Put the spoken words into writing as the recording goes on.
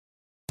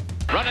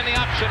Running the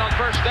option on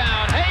first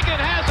down. Hagan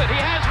has it.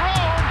 He has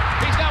room.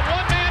 He's got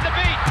one man to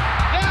beat.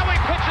 Now he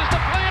pitches to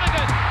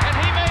Flanagan, and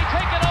he may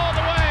take it all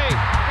the way.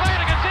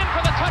 Flanagan's in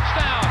for the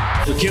touchdown.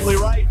 McKinley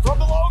Wright from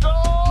the logo.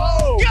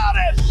 Oh, got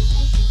it!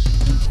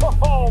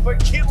 Oh,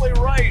 McKinley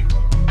Wright.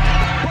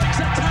 Breaks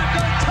a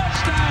tackle.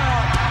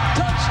 Touchdown.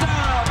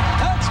 Touchdown.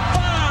 That's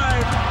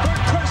 5 for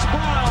Chris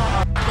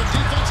Brown. The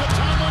defense of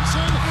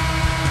Tomlinson.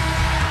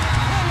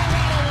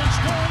 Colorado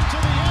is going to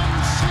the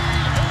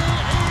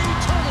NCAA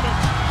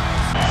tournament.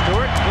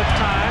 Stewart with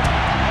time.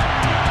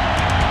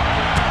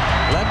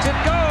 Lets it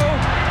go.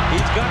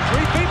 He's got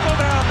 3 people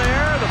down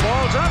there. The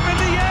ball's up in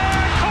the air.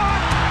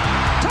 Caught.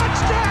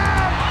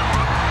 Touchdown.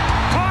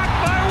 Caught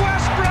by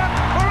Westbrook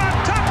for a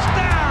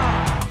touchdown.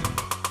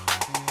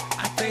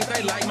 I think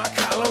they like my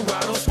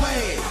Colorado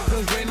swag.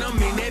 Cause when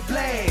I'm in that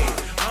flag,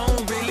 I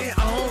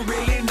don't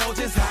really know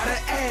just how to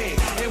act.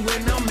 And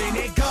when I'm in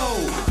that goal,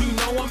 you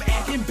know I'm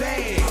acting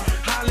bad.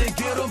 Holly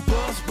get a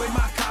bus with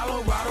my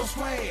Colorado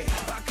swag.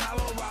 My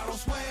Colorado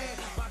swag.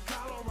 My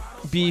Colorado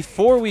swag.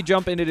 Before we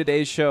jump into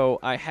today's show,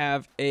 I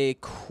have a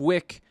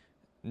quick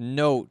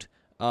note,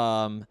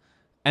 and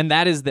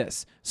that is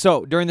this.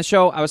 So during the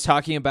show, I was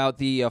talking about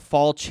the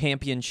fall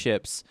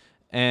championships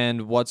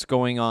and what's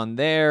going on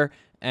there,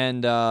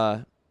 and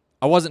I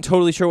wasn't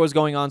totally sure what was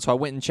going on, so I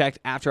went and checked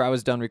after I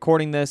was done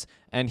recording this,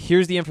 and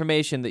here's the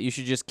information that you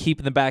should just keep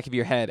in the back of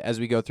your head as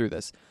we go through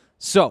this.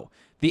 So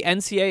the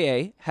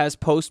NCAA has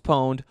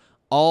postponed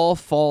all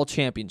fall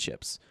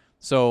championships.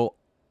 So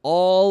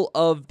all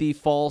of the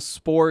fall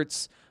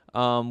sports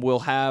will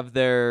have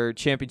their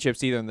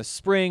championships either in the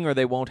spring or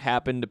they won't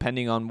happen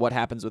depending on what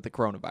happens with the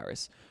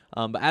coronavirus.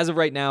 But as of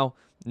right now,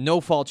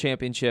 no fall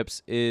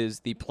championships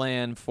is the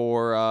plan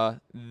for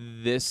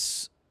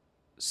this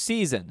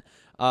season.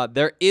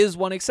 There is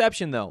one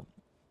exception, though,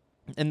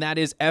 and that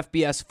is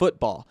FBS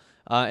football.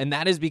 And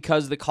that is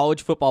because the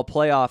college football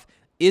playoff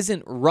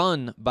isn't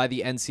run by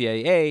the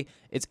NCAA.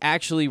 It's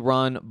actually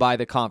run by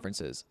the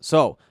conferences.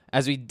 So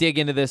as we dig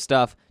into this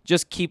stuff,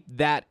 just keep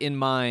that in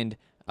mind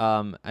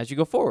as you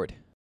go forward.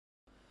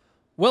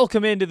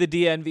 Welcome into the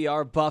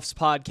DNVR Buffs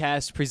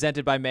podcast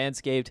presented by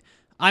Manscaped.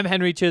 I'm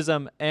Henry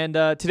Chisholm, and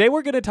today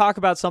we're going to talk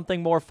about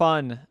something more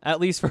fun, at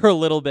least for a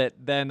little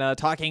bit, than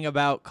talking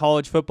about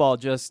college football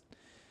just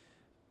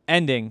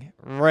ending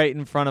right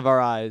in front of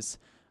our eyes.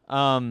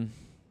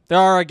 There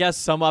are, I guess,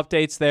 some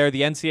updates there.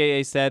 The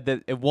NCAA said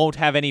that it won't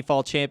have any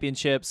fall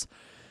championships.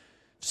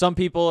 Some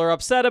people are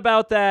upset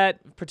about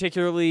that,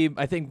 particularly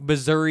I think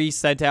Missouri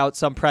sent out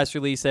some press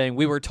release saying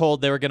we were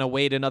told they were going to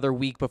wait another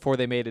week before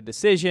they made a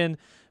decision,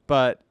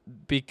 but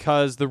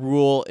because the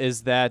rule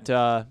is that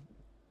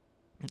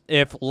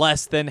if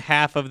less than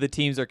half of the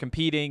teams are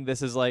competing,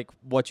 this is like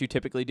what you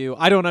typically do.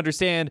 I don't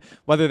understand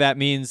whether that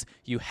means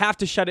you have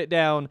to shut it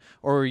down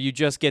or you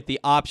just get the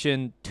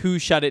option to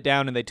shut it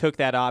down, and they took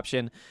that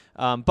option.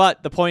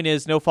 But the point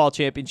is no fall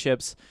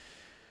championships,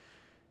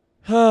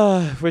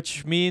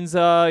 which means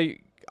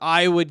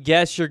I would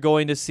guess you're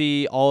going to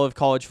see all of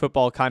college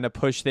football kind of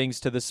push things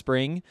to the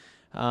spring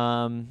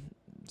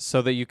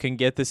so that you can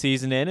get the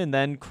season in and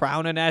then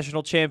crown a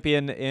national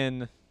champion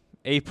in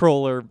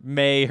April or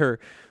May or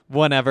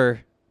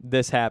whenever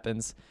this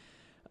happens.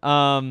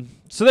 So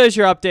there's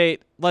your update.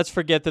 Let's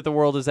forget that the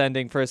world is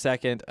ending for a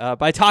second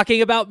by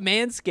talking about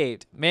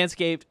Manscaped.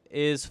 Manscaped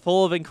is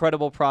full of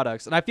incredible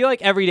products. And I feel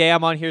like every day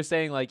I'm on here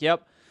saying like,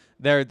 yep,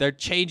 they're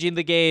changing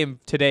the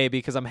game today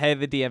because I'm headed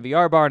to the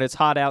DNVR bar and it's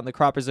hot out in the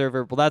crop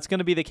preserver. Well, that's going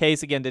to be the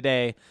case again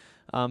today.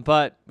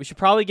 But we should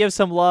probably give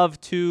some love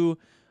to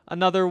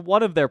another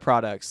one of their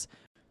products.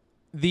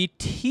 The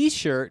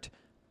t-shirt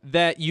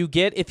that you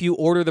get if you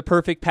order the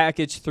Perfect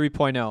Package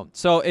 3.0.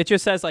 So it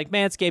just says like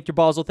Manscaped, your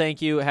balls will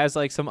thank you. It has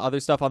like some other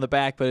stuff on the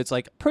back, but it's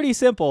like pretty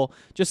simple,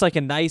 just like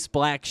a nice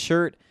black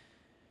shirt.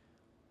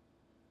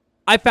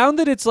 I found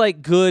that it's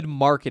like good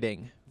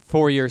marketing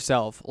for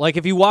yourself. Like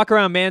if you walk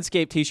around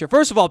Manscaped t-shirt,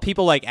 first of all,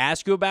 people like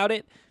ask you about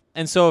it.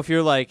 And so if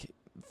you're like,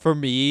 for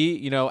me,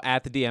 you know,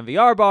 at the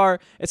DNVR bar,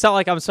 it's not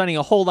like I'm spending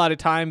a whole lot of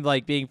time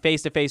like being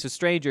face to face with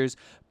strangers,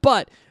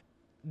 but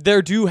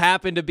there do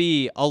happen to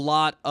be a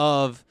lot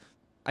of,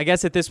 I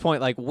guess at this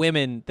point, like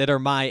women that are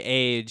my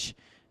age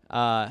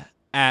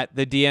at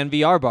the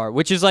DNVR bar,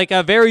 which is like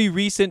a very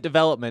recent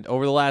development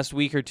over the last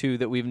week or two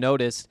that we've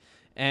noticed.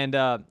 And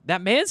that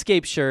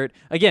Manscaped shirt,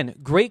 again,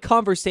 great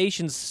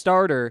conversation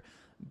starter,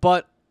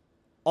 but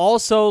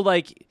also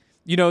like,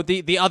 you know,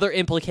 the other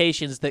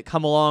implications that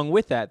come along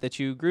with that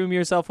you groom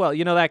yourself well,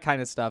 you know, that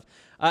kind of stuff.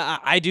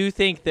 I do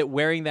think that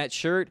wearing that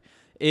shirt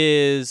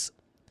is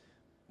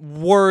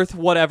worth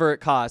whatever it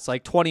costs,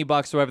 like $20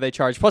 or whatever they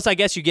charge. Plus, I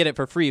guess you get it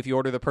for free if you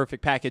order the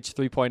Perfect Package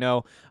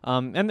 3.0.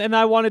 And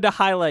I wanted to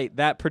highlight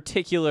that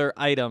particular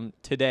item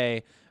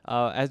today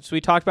as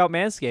we talked about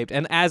Manscaped.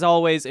 And as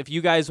always, if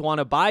you guys want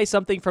to buy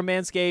something from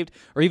Manscaped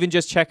or even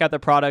just check out the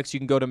products, you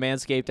can go to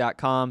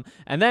manscaped.com.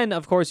 And then,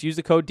 of course, use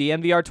the code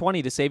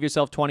DNVR20 to save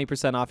yourself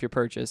 20% off your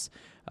purchase.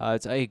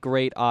 It's a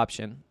great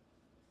option.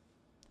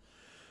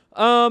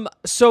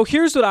 So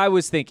here's what I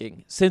was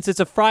thinking. Since it's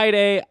a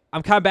Friday,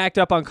 I'm kind of backed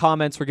up on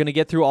comments. We're going to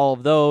get through all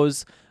of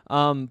those.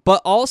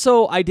 But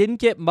also, I didn't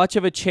get much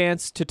of a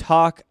chance to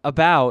talk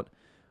about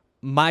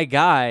my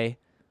guy,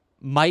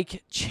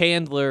 Mike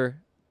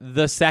Chandler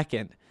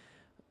II.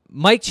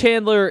 Mike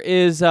Chandler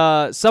is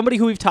somebody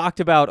who we've talked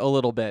about a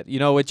little bit.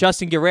 With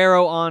Justin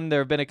Guerrero on,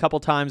 there have been a couple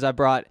times I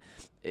brought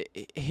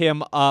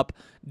him up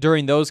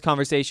during those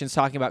conversations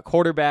talking about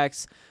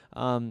quarterbacks.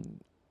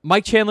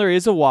 Mike Chandler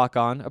is a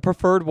walk-on, a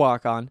preferred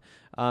walk-on.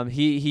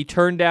 He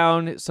turned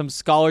down some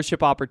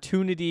scholarship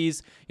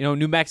opportunities,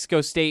 New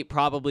Mexico State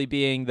probably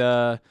being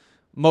the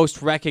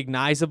most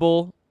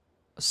recognizable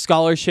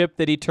scholarship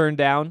that he turned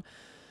down.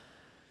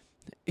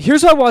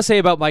 Here's what I want to say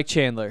about Mike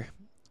Chandler.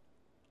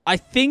 I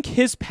think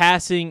his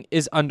passing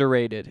is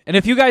underrated. And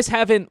if you guys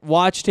haven't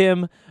watched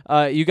him,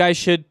 you guys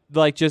should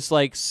just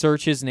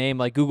search his name,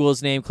 Google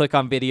his name, click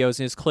on videos,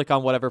 and just click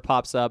on whatever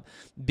pops up,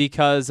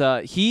 because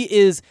he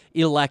is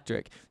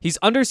electric. He's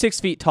under 6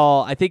 feet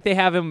tall. I think they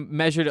have him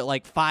measured at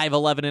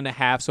 5'11 and a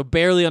half, so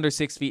barely under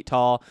 6 feet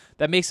tall.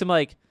 That makes him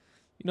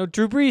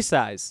Drew Brees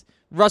size,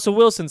 Russell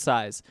Wilson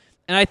size.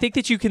 And I think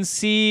that you can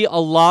see a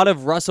lot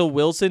of Russell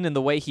Wilson in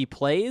the way he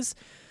plays,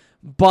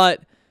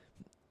 but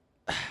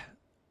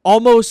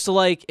almost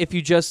like if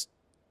you just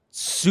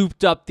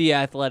souped up the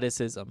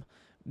athleticism,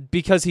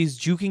 because he's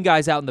juking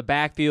guys out in the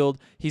backfield.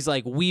 He's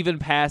weaving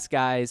past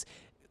guys.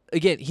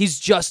 Again, he's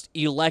just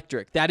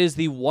electric. That is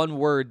the one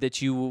word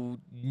that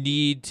you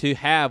need to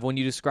have when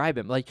you describe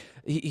him.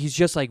 He's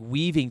just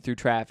weaving through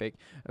traffic,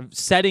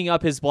 setting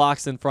up his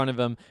blocks in front of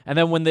him. And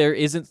then when there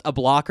isn't a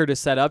blocker to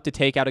set up to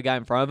take out a guy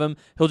in front of him,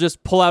 he'll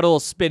just pull out a little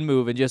spin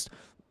move and just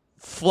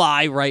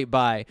fly right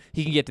by.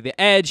 He can get to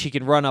the edge. He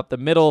can run up the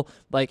middle.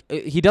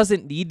 He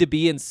doesn't need to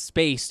be in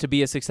space to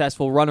be a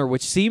successful runner,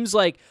 which seems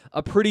like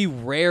a pretty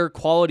rare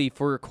quality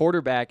for a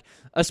quarterback,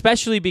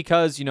 especially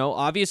because,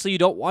 obviously you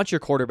don't want your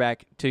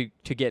quarterback to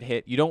get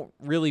hit. You don't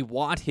really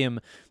want him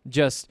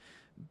just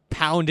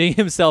pounding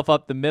himself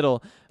up the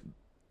middle.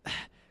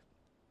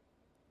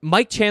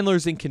 Mike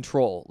Chandler's in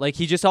control.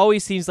 He just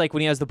always seems like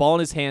when he has the ball in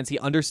his hands, he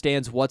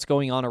understands what's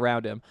going on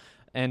around him.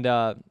 And,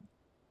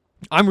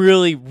 I'm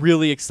really,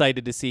 really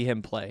excited to see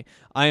him play.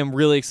 I am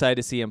really excited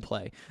to see him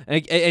play.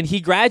 And he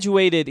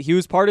graduated. He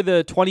was part of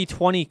the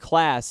 2020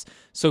 class,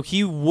 so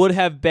he would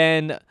have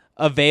been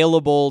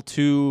available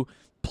to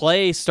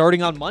play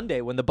starting on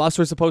Monday when the Buffs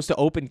were supposed to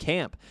open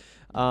camp.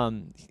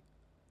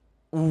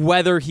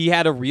 Whether he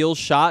had a real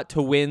shot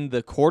to win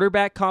the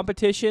quarterback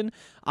competition,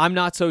 I'm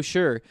not so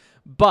sure.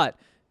 But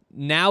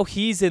now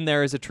he's in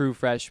there as a true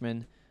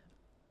freshman.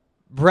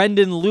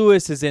 Brendan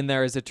Lewis is in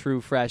there as a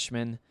true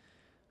freshman,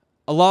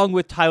 along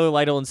with Tyler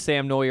Lytle and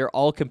Sam Neuer,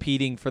 all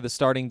competing for the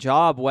starting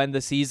job when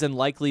the season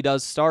likely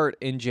does start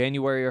in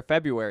January or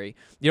February.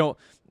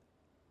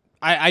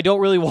 I don't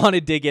really want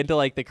to dig into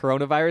the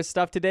coronavirus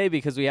stuff today,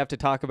 because we have to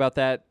talk about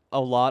that a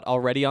lot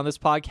already on this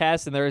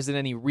podcast, and there isn't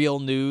any real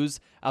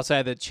news outside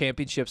of the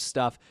championship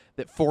stuff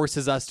that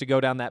forces us to go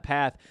down that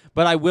path.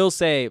 But I will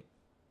say,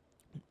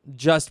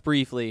 just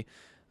briefly,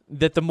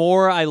 that the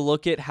more I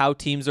look at how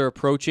teams are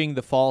approaching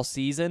the fall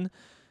season,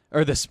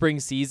 or the spring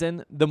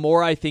season, the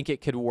more I think it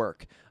could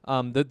work.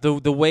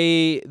 The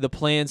way the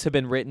plans have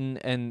been written,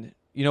 and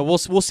we'll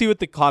see what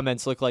the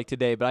comments look like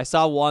today. But I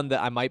saw one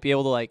that I might be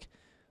able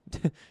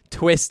to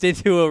twist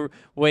into a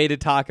way to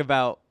talk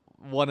about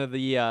one of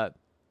the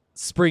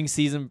spring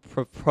season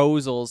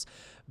proposals.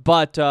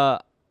 But I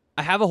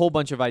have a whole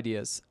bunch of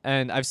ideas,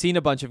 and I've seen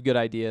a bunch of good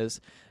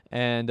ideas,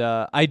 and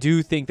I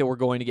do think that we're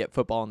going to get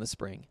football in the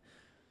spring.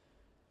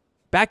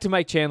 Back to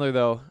Mike Chandler,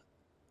 though.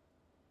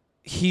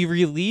 He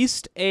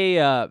released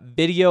a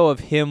video of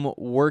him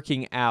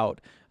working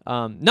out,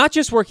 not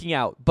just working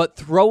out, but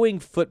throwing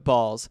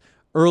footballs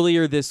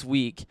earlier this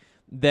week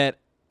that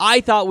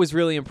I thought was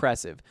really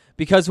impressive.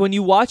 Because when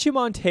you watch him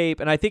on tape,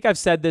 and I think I've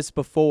said this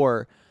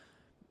before,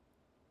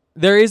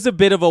 there is a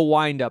bit of a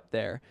wind-up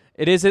there.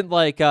 It isn't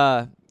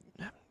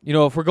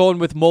if we're going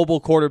with mobile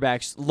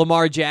quarterbacks,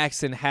 Lamar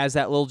Jackson has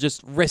that little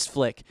just wrist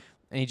flick,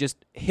 and he just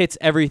hits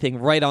everything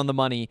right on the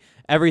money,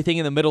 everything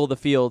in the middle of the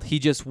field. He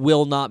just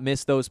will not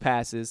miss those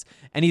passes,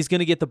 and he's going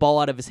to get the ball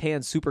out of his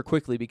hands super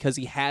quickly because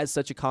he has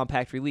such a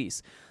compact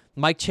release.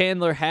 Mike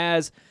Chandler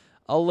has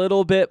a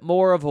little bit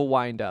more of a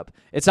wind-up.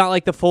 It's not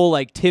like the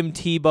full Tim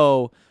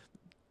Tebow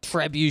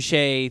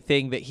trebuchet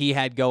thing that he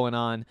had going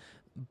on,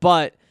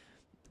 but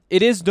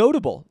it is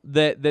notable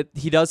that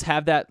he does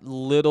have that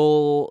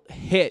little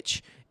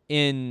hitch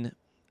in.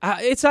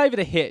 It's not even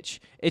a hitch.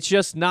 It's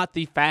just not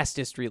the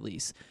fastest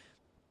release.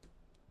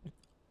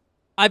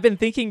 I've been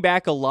thinking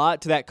back a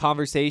lot to that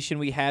conversation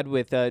we had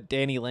with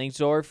Danny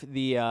Langsdorf,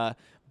 the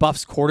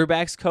Buffs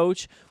quarterbacks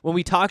coach, when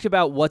we talked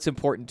about what's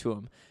important to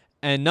him.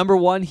 And number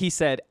one, he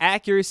said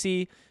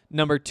accuracy.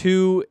 Number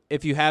two,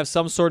 if you have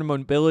some sort of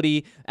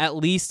mobility, at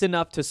least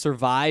enough to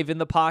survive in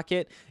the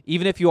pocket.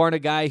 Even if you aren't a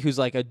guy who's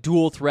a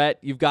dual threat,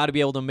 you've got to be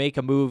able to make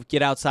a move,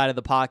 get outside of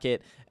the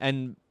pocket,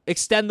 and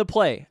extend the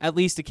play, at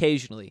least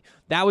occasionally.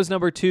 That was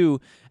number two.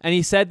 And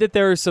he said that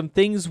there are some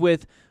things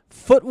with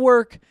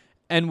footwork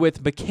and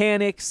with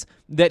mechanics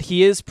that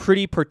he is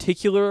pretty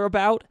particular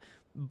about,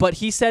 but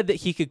he said that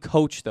he could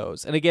coach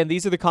those. And again,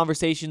 these are the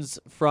conversations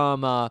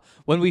from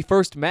when we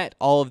first met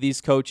all of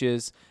these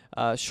coaches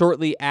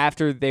shortly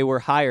after they were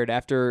hired,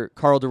 after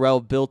Karl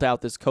Dorrell built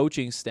out this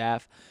coaching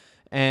staff.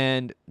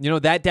 And,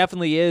 that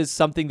definitely is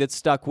something that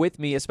stuck with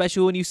me,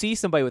 especially when you see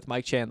somebody with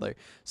Mike Chandler,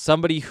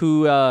 somebody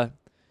who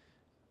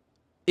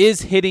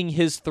is hitting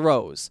his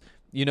throws.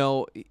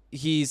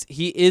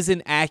 He is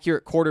an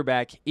accurate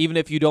quarterback, even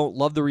if you don't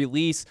love the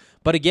release.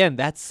 But again,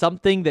 that's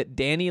something that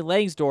Danny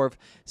Langsdorf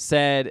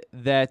said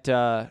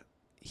that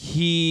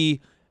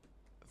he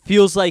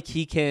feels like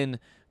he can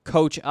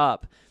coach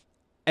up.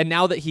 And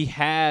now that he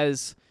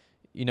has,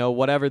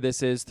 whatever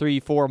this is,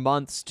 3-4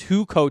 months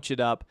to coach it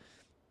up,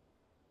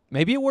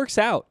 maybe it works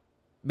out.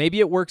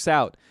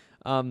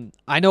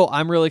 I know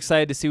I'm really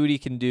excited to see what he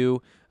can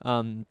do.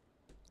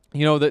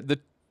 The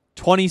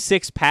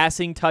 26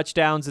 passing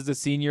touchdowns as a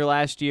senior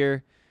last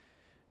year.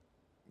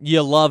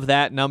 You love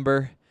that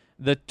number.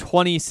 The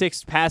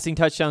 26 passing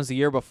touchdowns the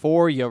year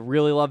before, you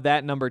really love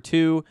that number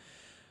too.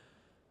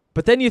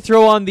 But then you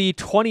throw on the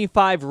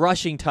 25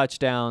 rushing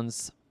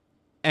touchdowns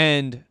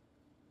and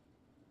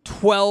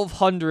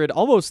 1,200,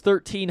 almost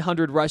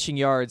 1,300 rushing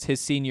yards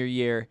his senior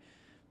year.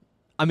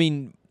 I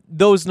mean,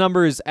 those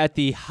numbers at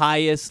the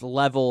highest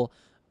level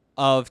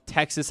of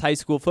Texas high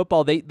school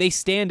football, they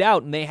stand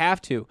out, and they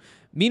have to.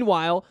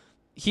 Meanwhile,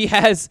 he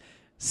has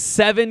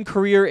 7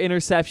 career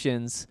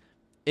interceptions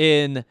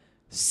in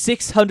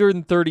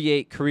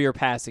 638 career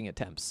passing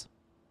attempts.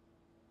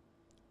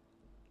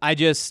 I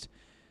just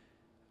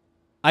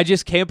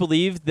can't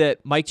believe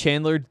that Mike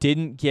Chandler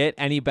didn't get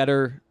any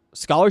better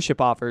scholarship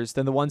offers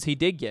than the ones he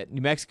did get.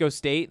 New Mexico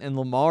State and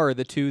Lamar are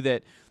the two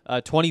that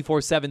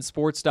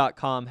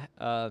 247sports.com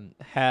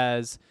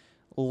has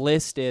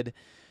listed.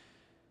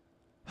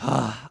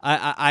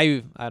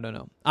 I don't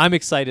know. I'm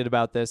excited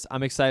about this.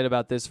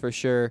 For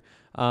sure.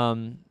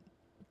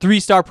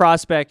 3-star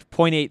prospect,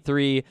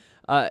 0.83.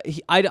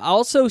 I'd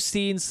also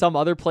seen some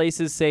other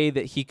places say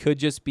that he could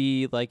just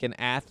be like an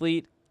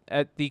athlete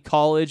at the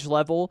college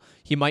level.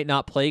 He might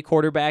not play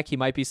quarterback. He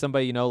might be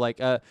somebody, like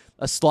a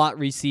slot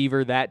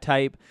receiver, that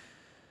type.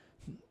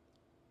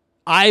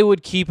 I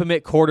would keep him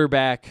at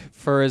quarterback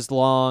for as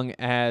long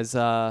as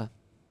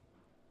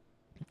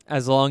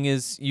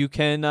you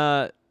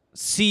can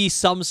see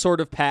some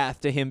sort of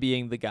path to him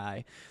being the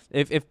guy.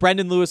 If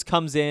Brendan Lewis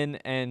comes in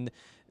and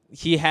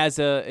he has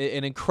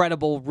an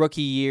incredible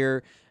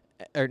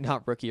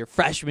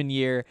freshman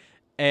year,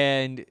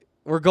 and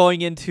we're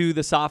going into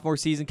the sophomore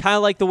season, kind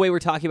of like the way we're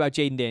talking about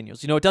Jaden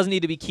Daniels. It doesn't need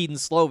to be Keaton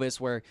Slovis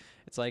where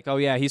it's like, oh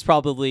yeah, he's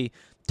probably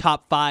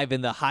top 5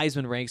 in the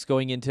Heisman ranks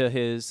going into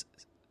his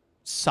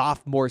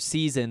sophomore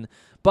season.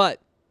 But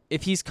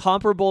if he's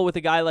comparable with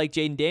a guy like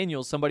Jaden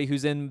Daniels, somebody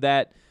who's in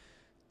that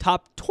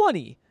top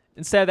 20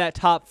 instead of that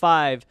top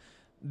 5,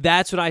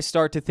 that's when I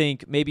start to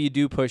think maybe you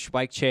do push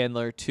Mike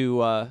Chandler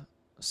to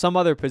some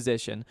other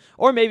position.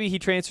 Or maybe he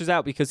transfers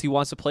out because he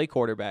wants to play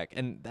quarterback,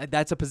 and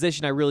that's a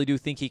position I really do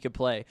think he could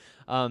play.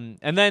 And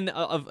then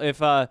if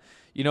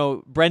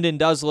Brendan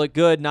does look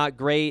good, not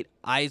great,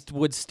 I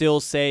would still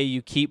say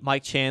you keep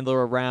Mike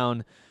Chandler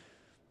around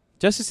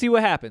just to see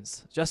what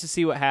happens.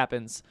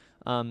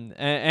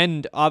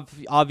 And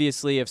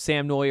obviously, if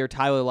Sam Noy or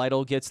Tyler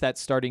Lytle gets that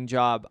starting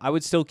job, I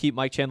would still keep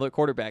Mike Chandler at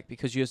quarterback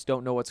because you just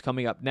don't know what's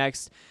coming up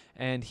next.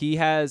 And he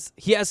has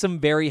some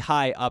very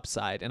high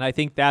upside, and I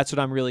think that's what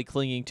I'm really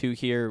clinging to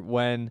here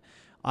when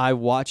I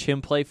watch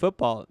him play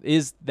football,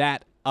 is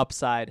that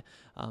upside.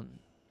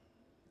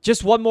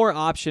 Just one more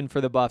option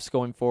for the Buffs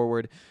going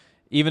forward,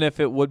 even if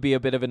it would be a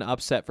bit of an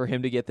upset for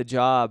him to get the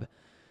job.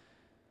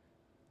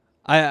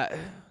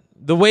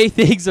 The way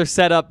things are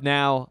set up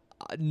now,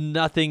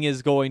 nothing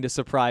is going to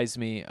surprise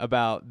me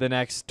about the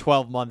next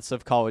 12 months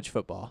of college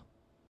football.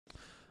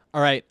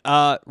 All right,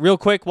 real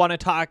quick, want to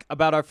talk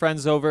about our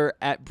friends over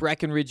at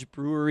Breckenridge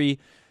Brewery.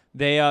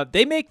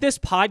 They make this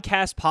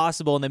podcast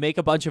possible, and they make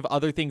a bunch of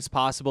other things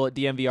possible at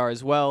DNVR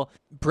as well.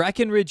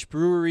 Breckenridge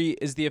Brewery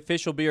is the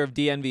official beer of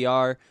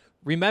DNVR.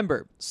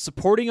 Remember,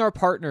 supporting our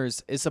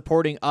partners is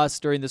supporting us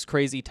during this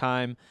crazy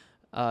time.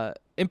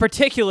 In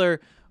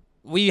particular,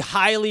 we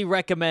highly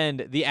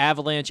recommend the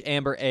Avalanche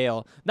Amber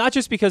Ale, not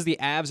just because the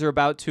Avs are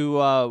about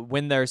to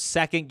win their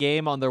second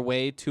game on their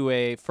way to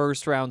a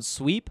first-round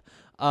sweep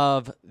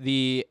of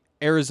the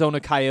Arizona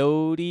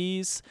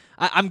Coyotes.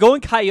 I'm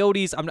going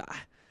Coyotes.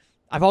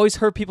 I've always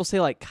heard people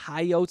say like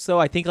Coyotes, though.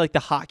 I think like the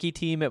hockey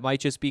team, it might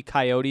just be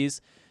Coyotes,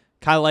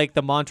 kind of like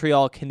the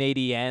Montreal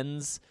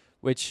Canadiens,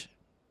 which,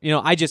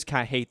 I just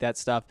kind of hate that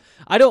stuff.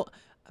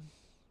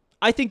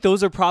 I think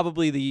those are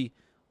probably the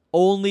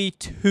only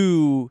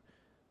 2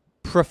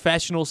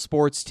 professional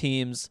sports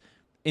teams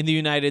in the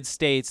United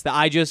States that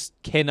I just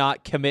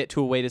cannot commit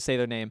to a way to say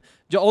their name.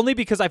 Only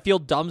because I feel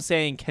dumb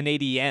saying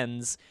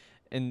Canadiens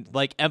and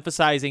like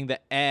emphasizing the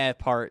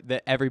part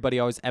that everybody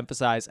always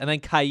emphasizes. And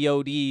then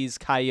Coyotes.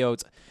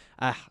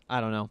 I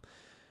don't know.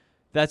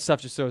 That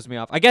stuff just throws me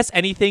off. I guess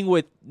anything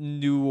with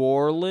New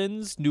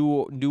Orleans,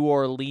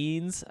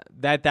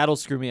 that'll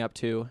screw me up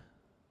too.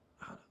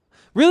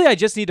 Really, I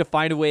just need to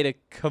find a way to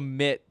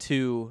commit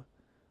to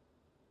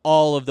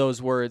all of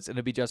those words and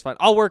it'll be just fine.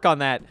 I'll work on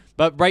that.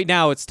 But right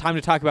now it's time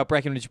to talk about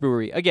Breckenridge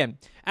Brewery. Again,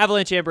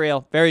 Avalanche Amber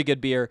Ale, very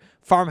good beer.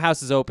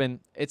 Farmhouse is open.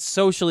 It's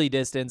socially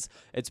distanced.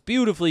 It's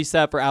beautifully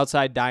set for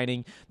outside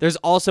dining. There's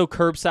also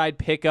curbside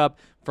pickup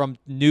from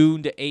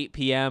noon to 8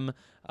 p.m.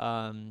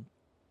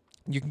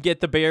 You can get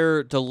the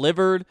beer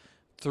delivered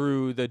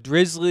through the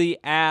Drizzly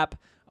app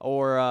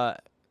or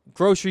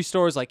grocery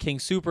stores like King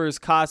Soopers,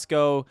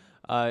 Costco,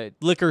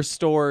 liquor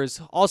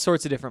stores, all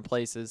sorts of different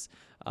places.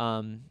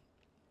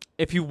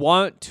 If you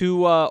want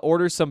to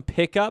order some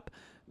pickup,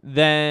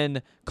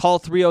 then call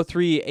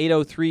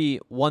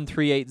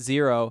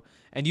 303-803-1380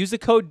 and use the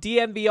code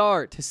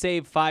DNVR to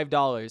save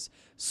 $5.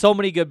 So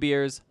many good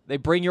beers. They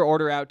bring your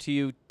order out to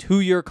you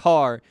to your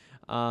car.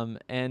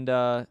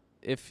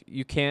 If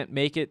you can't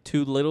make it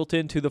to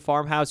Littleton, to the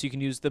Farmhouse, you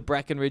can use the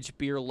Breckenridge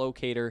Beer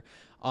Locator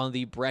on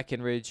the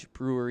Breckenridge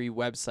Brewery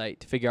website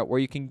to figure out where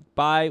you can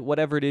buy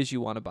whatever it is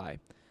you want to buy.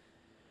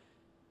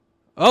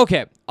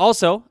 Okay,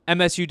 also,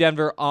 MSU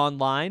Denver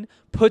Online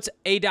puts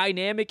a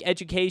dynamic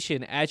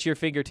education at your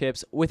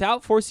fingertips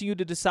without forcing you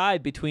to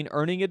decide between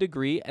earning a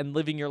degree and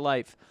living your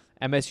life.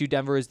 MSU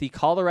Denver is the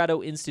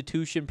Colorado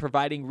institution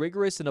providing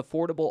rigorous and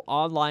affordable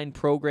online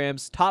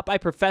programs taught by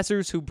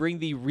professors who bring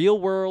the real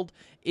world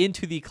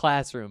into the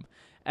classroom.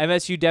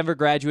 MSU Denver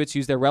graduates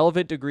use their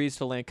relevant degrees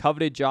to land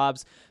coveted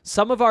jobs.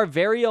 Some of our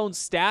very own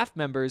staff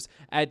members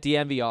at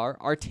DNVR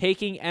are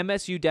taking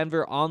MSU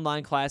Denver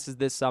online classes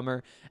this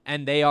summer,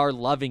 and they are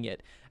loving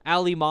it.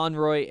 Ali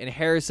Monroy and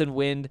Harrison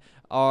Wind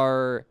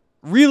are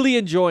really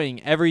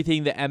enjoying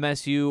everything that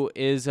MSU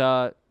is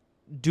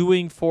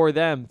doing for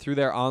them through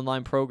their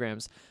online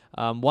programs.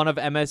 One of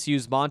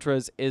MSU's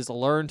mantras is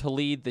learn to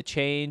lead the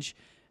change,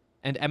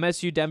 and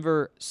MSU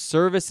Denver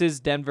services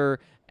Denver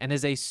and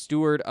is a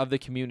steward of the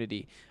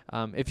community.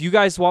 If you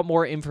guys want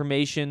more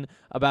information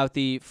about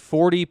the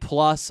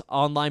 40-plus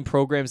online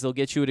programs that'll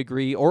get you a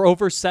degree or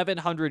over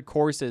 700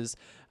 courses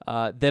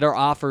that are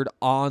offered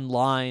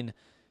online,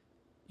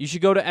 you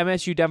should go to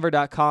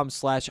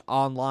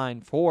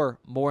msudenver.com/online for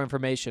more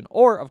information.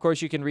 Or, of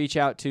course, you can reach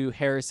out to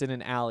Harrison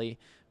and Allie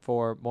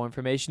for more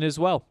information as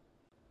well.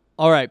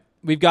 All right,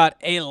 we've got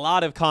a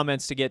lot of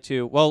comments to get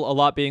to. Well, a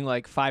lot being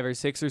like 5 or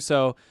 6 or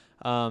so.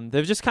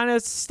 They've just kind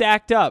of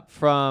stacked up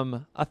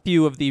from a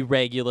few of the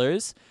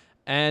regulars.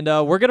 And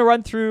we're going to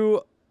run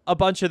through a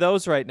bunch of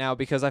those right now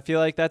because I feel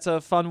like that's a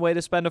fun way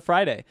to spend a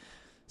Friday.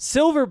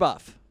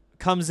 Silverbuff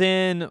comes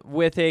in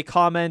with a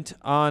comment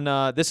on,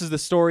 this is the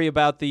story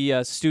about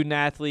the student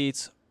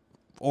athletes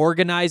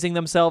organizing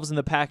themselves in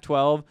the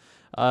Pac-12.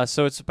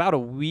 So it's about a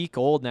week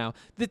old now.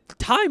 The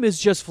time is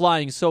just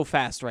flying so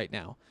fast right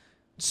now.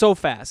 So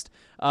fast.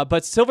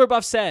 But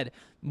Silverbuff said,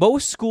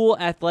 most school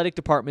athletic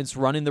departments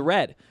run in the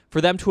red.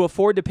 For them to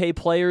afford to pay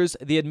players,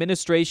 the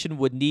administration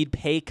would need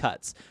pay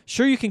cuts.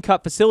 Sure, you can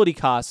cut facility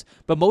costs,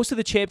 but most of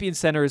the Champion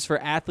Center is for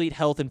athlete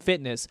health and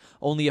fitness.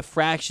 Only a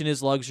fraction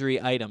is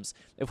luxury items.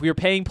 If we were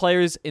paying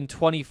players in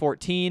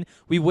 2014,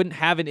 we wouldn't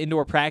have an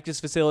indoor practice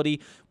facility.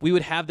 We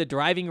would have the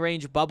driving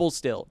range bubble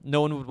still.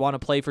 No one would want to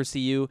play for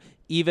CU,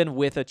 even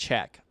with a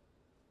check.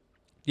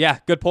 Yeah,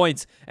 good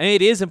points. And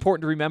it is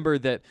important to remember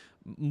that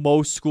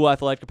most school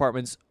athletic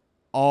departments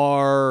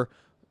are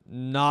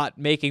not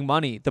making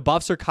money. The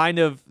Buffs are kind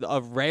of a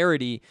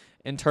rarity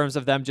in terms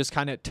of them just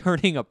kind of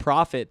turning a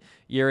profit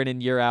year in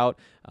and year out.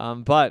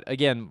 But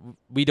again,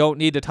 we don't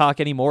need to talk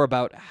anymore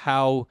about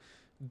how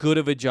good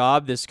of a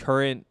job this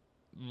current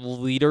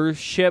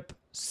leadership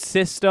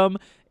system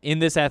in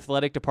this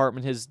athletic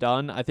department has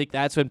done. I think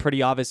that's been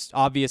pretty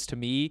obvious to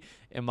me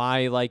in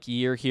my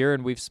year here,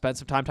 and we've spent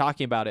some time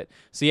talking about it.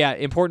 So yeah,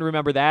 important to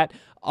remember that.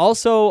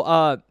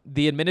 Also,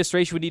 the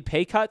administration would need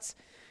pay cuts.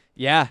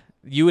 Yeah,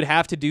 you would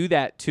have to do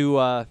that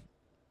to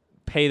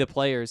pay the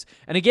players.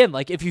 And again,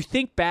 if you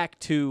think back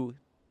to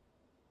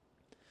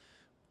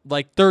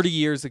 30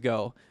 years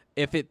ago,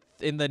 if it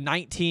in the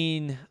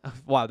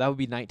that would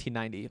be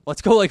 1990.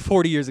 Let's go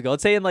 40 years ago.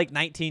 Let's say in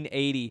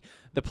 1980,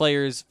 the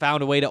players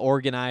found a way to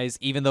organize,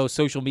 even though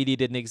social media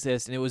didn't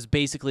exist, and it was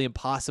basically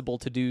impossible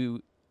to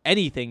do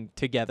anything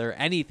together,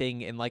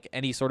 anything in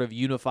any sort of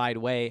unified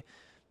way.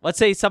 Let's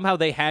say somehow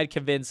they had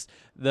convinced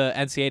the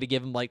NCAA to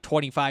give them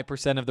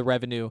 25% of the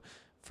revenue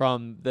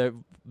from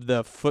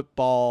the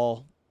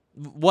football,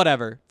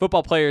 whatever.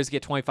 Football players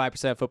get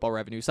 25% of football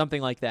revenue,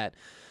 something like that.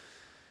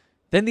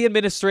 Then the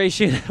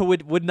administration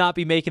would not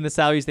be making the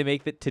salaries they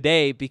make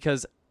today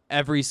because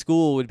every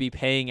school would be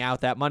paying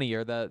out that money,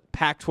 or the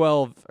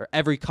Pac-12 or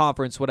every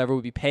conference, whatever,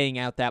 would be paying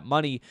out that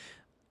money.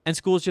 And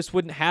schools just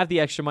wouldn't have the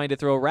extra money to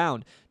throw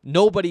around.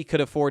 Nobody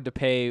could afford to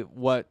pay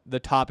what the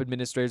top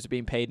administrators are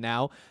being paid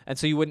now. And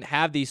so you wouldn't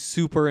have these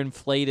super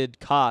inflated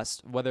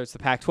costs, whether it's the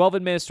Pac-12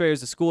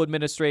 administrators, the school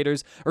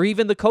administrators, or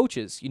even the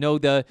coaches.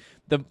 The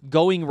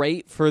going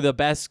rate for the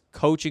best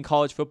coach in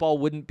college football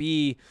wouldn't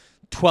be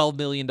 $12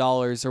 million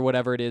or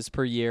whatever it is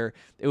per year.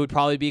 It would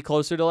probably be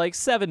closer to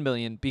 $7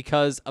 million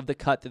because of the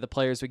cut that the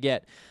players would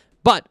get.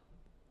 But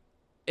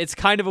it's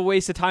kind of a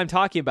waste of time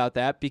talking about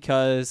that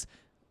because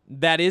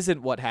that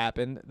isn't what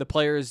happened. The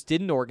players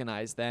didn't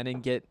organize then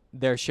and get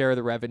their share of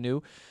the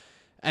revenue.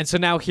 And so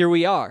now here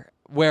we are,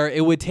 where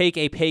it would take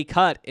a pay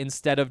cut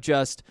instead of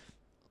just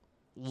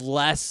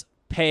less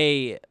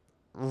pay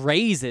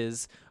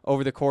raises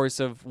over the course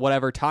of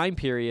whatever time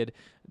period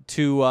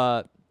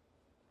to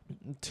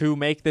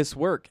make this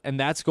work. And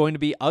that's going to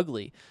be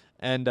ugly.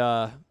 And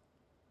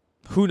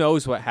who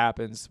knows what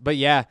happens. But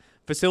yeah,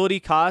 facility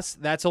costs,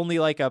 that's only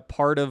like a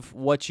part of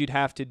what you'd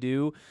have to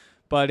do.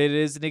 But it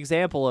is an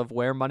example of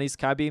where money's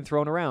kind of being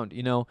thrown around.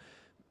 You know,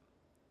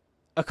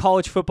 a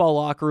college football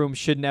locker room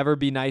should never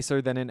be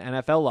nicer than an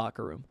NFL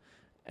locker room.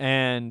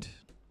 And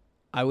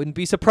I wouldn't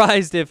be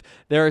surprised if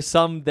there are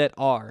some that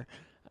are.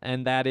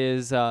 And that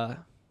is, I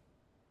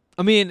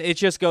mean, it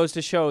just goes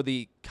to show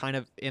the kind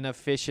of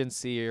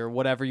inefficiency or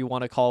whatever you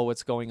want to call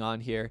what's going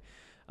on here.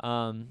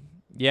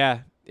 Yeah,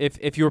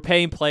 if you were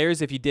paying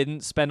players, if you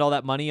didn't spend all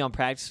that money on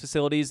practice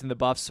facilities and the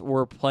Buffs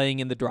were playing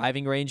in the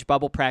driving range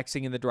bubble,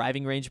 practicing in the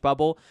driving range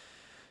bubble,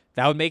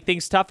 that would make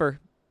things tougher.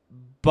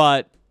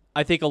 But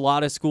I think a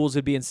lot of schools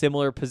would be in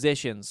similar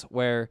positions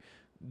where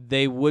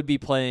they would be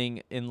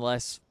playing in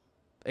less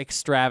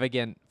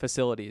extravagant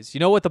facilities. You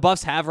know what the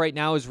Buffs have right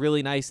now is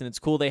really nice, and it's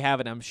cool they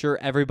have it. I'm sure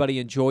everybody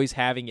enjoys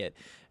having it.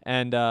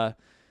 And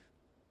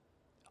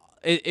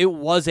it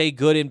was a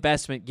good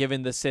investment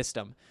given the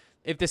system.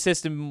 If the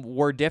system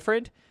were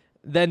different,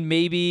 then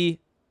maybe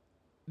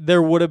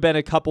there would have been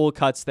a couple of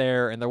cuts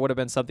there and there would have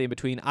been something in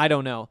between. I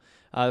don't know.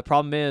 The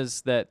problem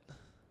is that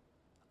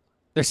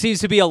there seems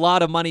to be a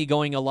lot of money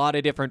going a lot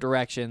of different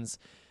directions,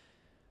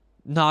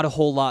 not a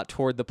whole lot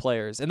toward the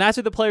players. And that's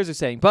what the players are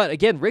saying. But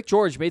again, Rick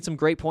George made some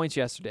great points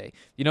yesterday.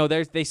 You know,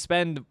 they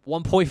spend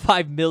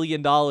 $1.5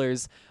 million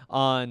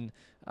on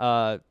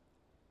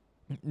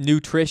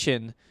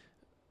nutrition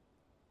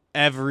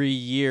every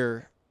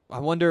year. I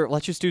wonder,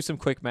 let's just do some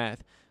quick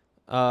math.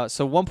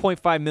 So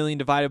 1.5 million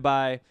divided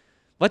by,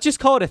 let's just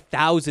call it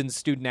 1,000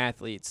 student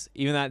athletes.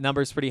 Even that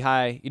number is pretty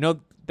high. You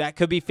know, that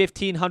could be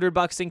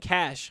 $1,500 in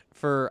cash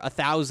for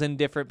 1,000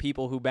 different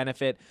people who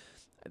benefit.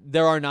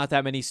 There are not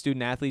that many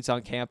student athletes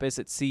on campus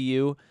at CU.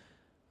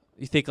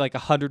 You think like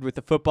 100 with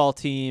the football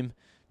team,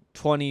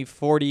 20,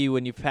 40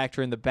 when you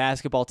factor in the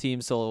basketball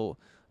team. So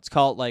let's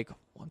call it like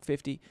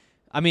 150.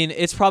 I mean,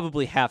 it's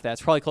probably half that.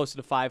 It's probably closer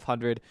to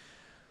 500.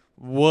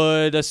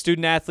 Would a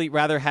student athlete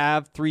rather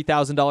have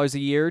 $3,000 a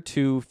year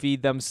to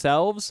feed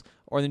themselves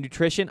or the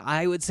nutrition?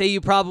 I would say you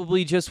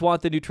probably just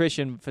want the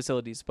nutrition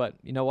facilities, but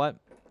you know what?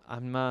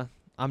 I'm not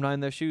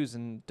in their shoes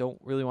and don't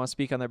really want to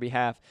speak on their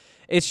behalf.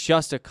 It's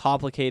just a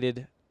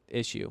complicated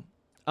issue.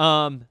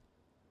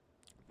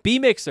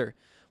 B-Mixer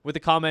with a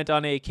comment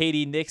on a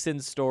Katie Nixon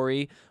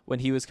story when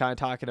he was kind of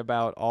talking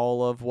about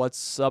all of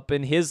what's up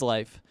in his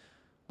life,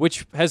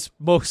 which has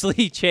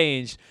mostly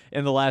changed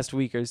in the last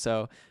week or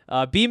so.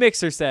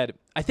 B-Mixer said,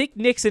 I think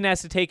Nixon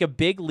has to take a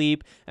big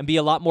leap and be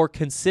a lot more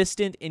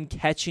consistent in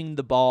catching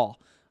the ball.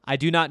 I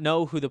do not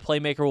know who the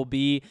playmaker will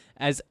be,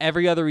 as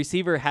every other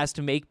receiver has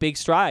to make big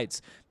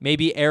strides.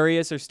 Maybe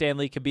Arias or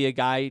Stanley could be a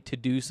guy to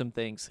do some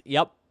things.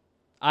 Yep,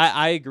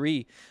 I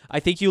agree. I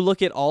think you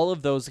look at all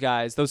of those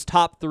guys, those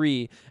top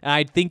three, and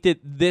I think that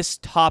this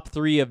top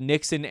three of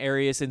Nixon,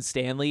 Arias, and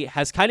Stanley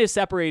has kind of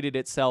separated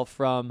itself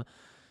from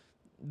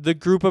the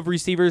group of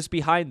receivers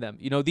behind them.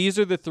 You know, these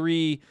are the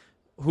three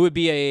who would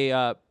be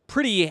a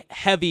pretty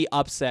heavy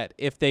upset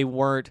if they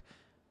weren't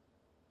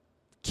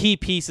key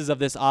pieces of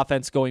this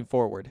offense going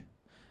forward.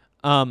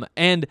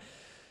 And,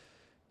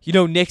 you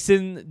know,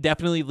 Nixon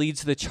definitely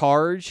leads the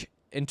charge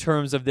in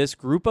terms of this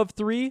group of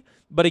three.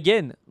 But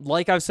again,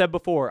 like I've said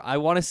before, I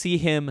want to see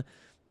him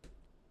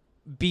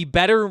be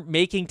better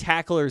making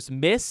tacklers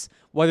miss,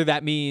 whether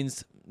that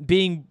means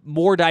being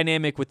more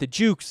dynamic with the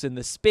jukes and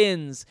the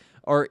spins,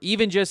 or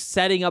even just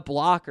setting up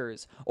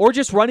blockers, or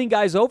just running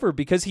guys over,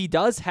 because he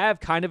does have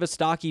kind of a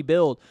stocky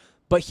build,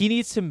 but he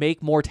needs to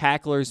make more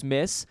tacklers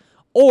miss,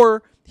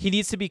 or he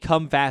needs to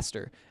become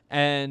faster.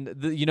 And,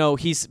 you know,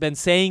 he's been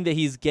saying that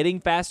he's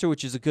getting faster,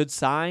 which is a good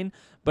sign,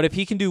 but if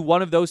he can do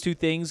one of those two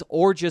things,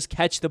 or just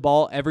catch the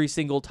ball every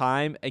single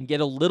time and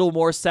get a little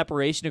more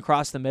separation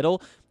across the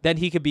middle, then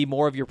he could be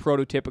more of your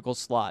prototypical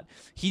slot.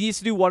 He needs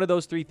to do one of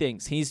those three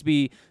things. He needs to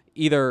be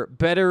either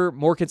better,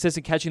 more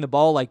consistent catching the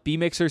ball, like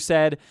B-Mixer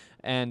said,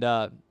 and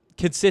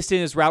consistent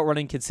in his route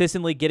running,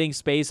 consistently getting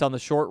space on the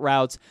short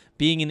routes,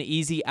 being an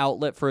easy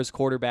outlet for his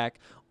quarterback,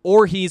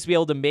 or he needs to be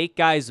able to make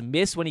guys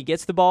miss when he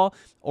gets the ball,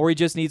 or he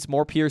just needs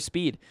more pure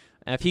speed.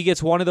 And if he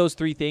gets one of those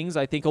three things,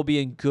 I think he'll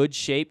be in good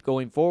shape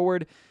going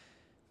forward.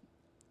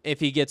 If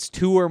he gets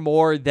two or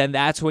more, then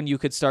that's when you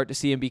could start to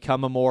see him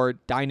become a more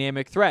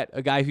dynamic threat,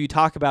 a guy who you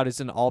talk about as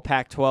an all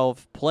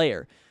Pac-12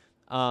 player.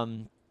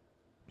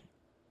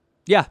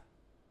 Yeah,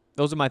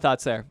 those are my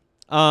thoughts there.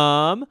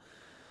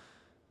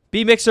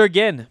 B-Mixer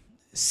again.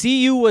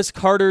 CU was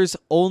Carter's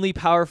only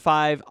Power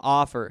 5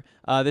 offer.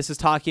 This is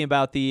talking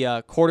about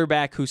the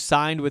quarterback who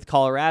signed with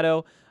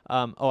Colorado.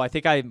 I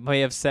think I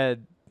may have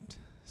said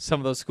some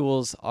of those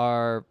schools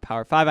are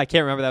Power 5. I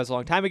can't remember. That was a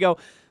long time ago.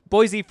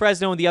 Boise,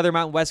 Fresno, and the other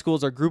Mountain West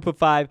schools are Group of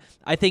 5.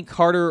 I think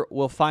Carter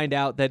will find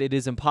out that it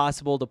is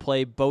impossible to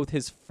play both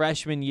his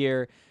freshman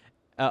year,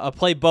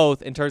 play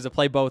both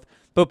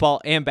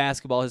football and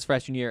basketball his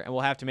freshman year and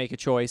will have to make a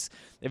choice.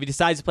 If he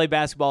decides to play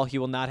basketball, he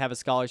will not have a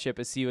scholarship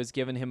as CU has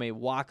given him a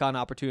walk-on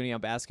opportunity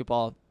on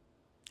basketball.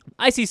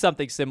 I see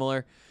something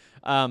similar.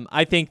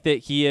 I think that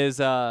he's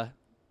a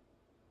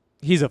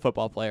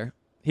football player.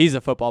 He's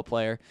a football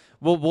player.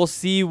 We'll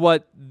see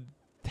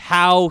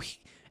how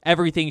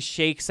everything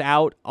shakes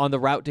out on the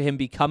route to him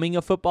becoming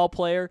a football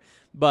player,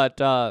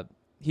 but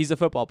he's a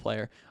football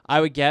player. I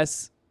would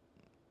guess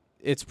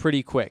it's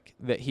pretty quick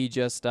that he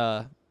just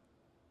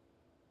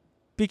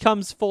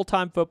becomes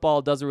full-time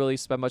football, doesn't really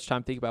spend much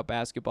time thinking about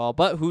basketball,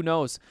 but who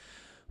knows?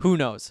 Who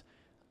knows?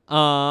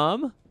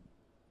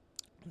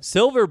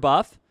 Silver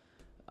Buff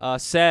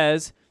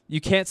says,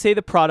 you can't say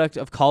the product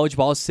of college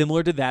ball is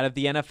similar to that of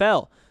the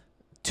NFL.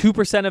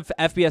 2% of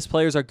FBS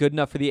players are good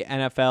enough for the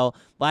NFL.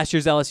 Last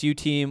year's LSU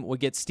team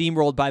would get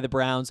steamrolled by the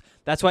Browns.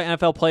 That's why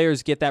NFL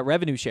players get that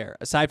revenue share.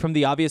 Aside from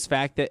the obvious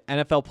fact that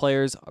NFL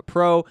players are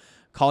pro,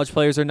 college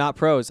players are not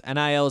pros.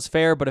 NIL is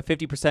fair, but a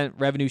 50%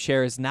 revenue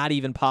share is not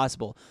even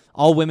possible.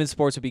 All women's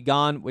sports would be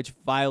gone, which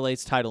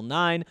violates Title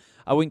IX.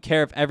 I wouldn't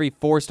care if every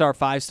 4-star,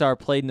 5-star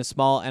played in a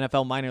small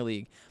NFL minor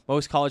league.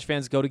 Most college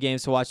fans go to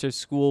games to watch their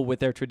school with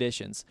their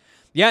traditions.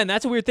 Yeah, and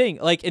that's a weird thing.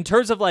 Like, in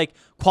terms of, like,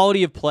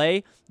 quality of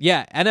play,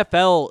 yeah,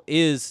 NFL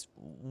is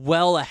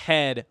well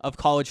ahead of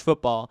college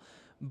football.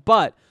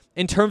 But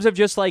in terms of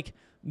just, like,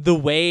 the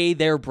way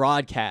they're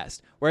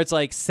broadcast, where it's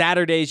like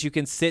Saturdays you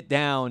can sit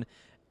down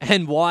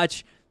and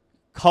watch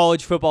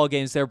college football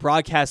games. They're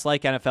broadcast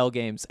like NFL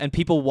games, and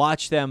people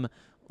watch them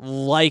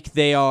like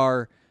they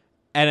are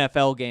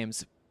NFL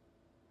games.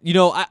 You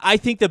know, I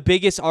think the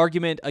biggest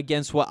argument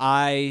against what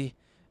I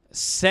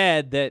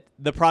said, that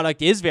the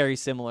product is very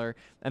similar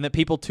and that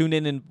people tune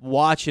in and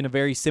watch in a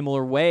very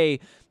similar way,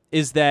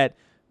 is that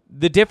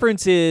the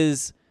difference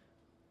is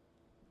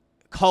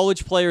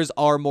college players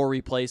are more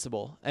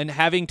replaceable. And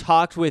having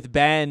talked with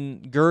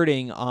Ben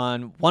Girding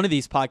on one of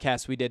these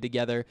podcasts we did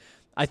together,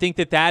 I think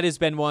that has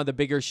been one of the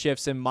bigger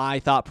shifts in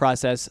my thought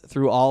process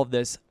through all of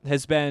this,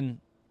 has been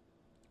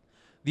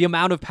the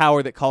amount of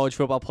power that college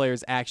football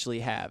players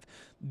actually have.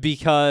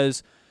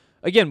 Because,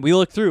 again, we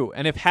look through,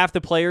 and if half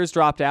the players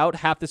dropped out,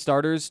 half the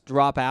starters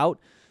drop out,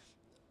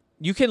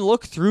 you can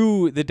look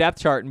through the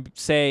depth chart and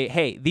say,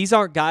 hey, these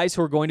aren't guys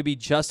who are going to be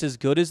just as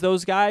good as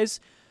those guys,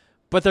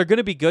 but they're going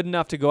to be good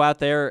enough to go out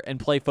there and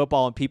play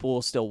football and people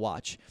will still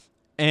watch.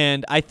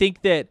 And I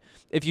think that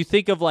if you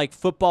think of like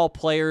football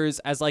players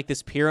as like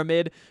this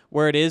pyramid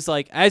where it is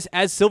like, as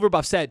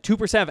Silverbuff said,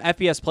 2% of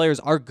FBS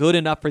players are good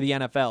enough for the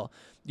NFL.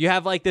 You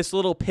have like this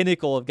little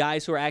pinnacle of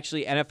guys who are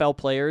actually NFL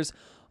players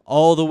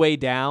all the way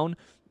down.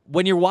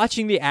 When you're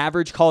watching the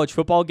average college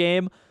football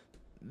game,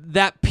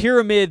 that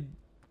pyramid,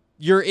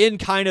 you're in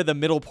kind of the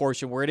middle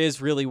portion where it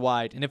is really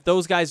wide. And if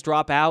those guys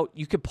drop out,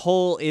 you could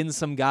pull in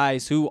some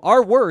guys who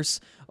are worse,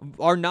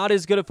 are not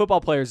as good at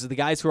football players as the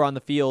guys who are on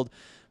the field,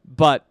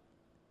 but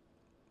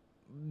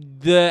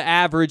the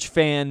average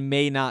fan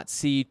may not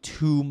see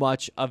too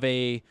much of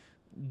a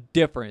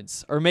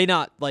difference, or may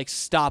not like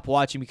stop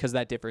watching because of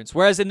that difference.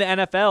 Whereas in the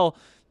NFL,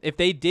 if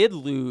they did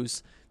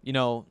lose, you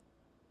know,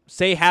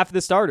 say half of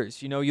the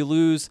starters, you know, you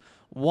lose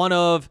one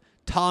of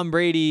Tom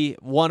Brady,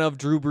 one of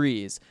Drew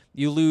Brees,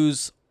 you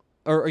lose,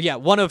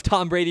 one of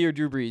Tom Brady or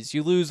Drew Brees,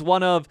 you lose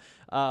one of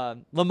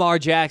Lamar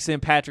Jackson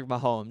and Patrick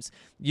Mahomes,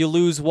 you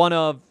lose one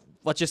of,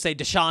 let's just say,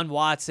 Deshaun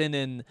Watson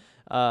and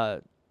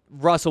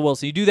Russell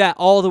Wilson. You do that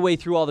all the way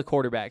through all the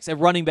quarterbacks. At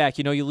running back,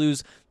 you know, you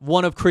lose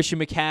one of Christian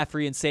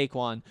McCaffrey and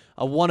Saquon,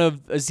 one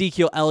of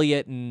Ezekiel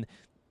Elliott and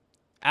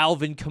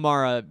Alvin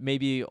Kamara,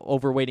 maybe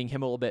overweighting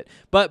him a little bit.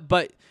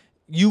 But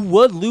you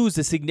would lose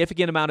a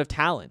significant amount of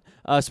talent,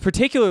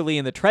 particularly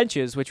in the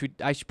trenches, which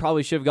I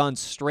probably should have gone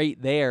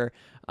straight there.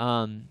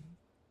 I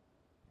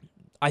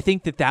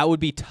think that would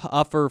be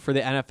tougher for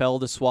the NFL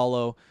to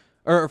swallow,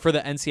 or for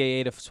the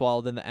NCAA to swallow,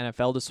 than the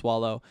NFL to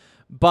swallow.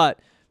 But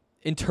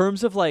in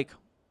terms of like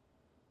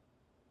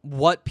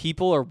what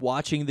people are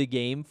watching the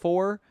game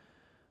for,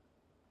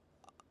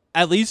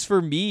 at least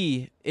for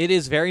me, it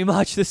is very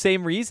much the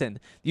same reason.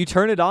 You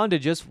turn it on to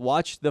just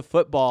watch the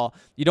football.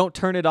 You don't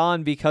turn it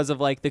on because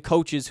of like the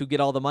coaches who get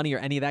all the money or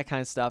any of that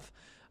kind of stuff.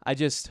 I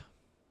don't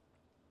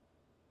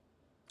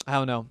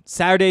know.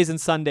 Saturdays and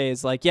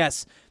Sundays, like,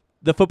 yes,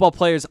 the football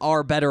players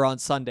are better on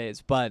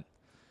Sundays, but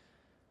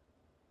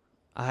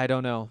I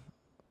don't know.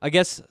 I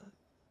guess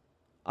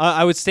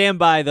I would stand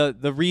by the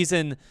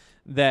reason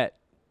that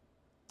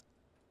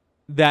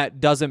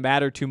doesn't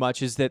matter too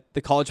much is that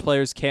the college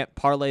players can't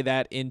parlay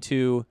that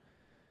into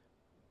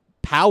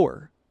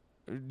power,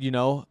 you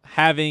know,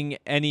 having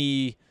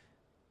any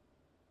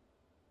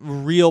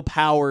real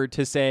power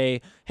to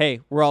say, hey,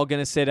 we're all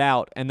going to sit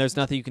out and there's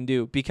nothing you can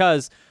do,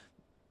 because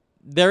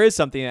there is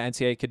something that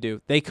NCAA could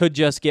do. They could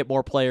just get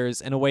more players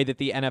in a way that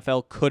the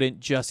NFL couldn't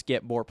just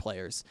get more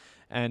players.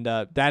 And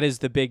that is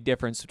the big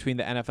difference between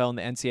the NFL and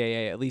the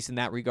NCAA, at least in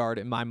that regard,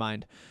 in my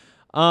mind.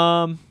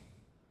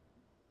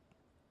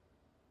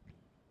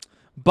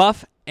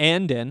 Buff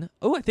Anden,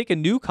 I think a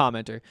new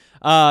commenter,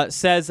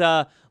 says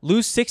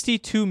lose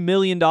 $62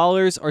 million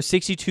or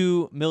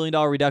 $62 million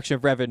reduction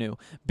of revenue.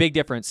 Big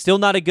difference. Still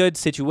not a good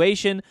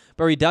situation,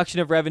 but reduction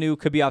of revenue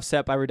could be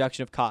offset by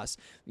reduction of costs.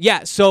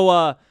 Yeah,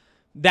 so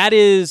that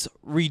is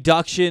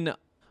reduction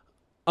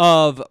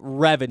of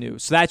revenue.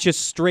 So that's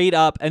just straight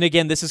up. And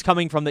again, this is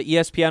coming from the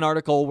ESPN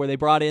article where they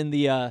brought in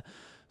the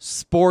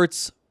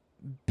sports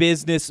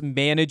business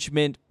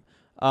management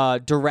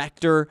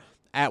director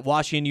at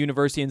Washington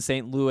University in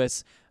St.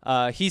 Louis.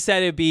 He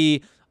said it'd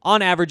be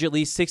on average at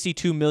least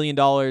 $62 million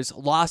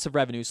loss of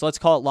revenue. So let's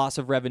call it loss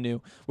of revenue,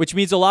 which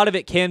means a lot of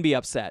it can be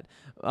offset.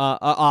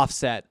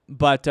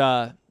 But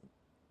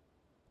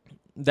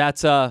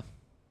that's a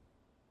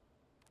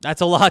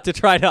lot to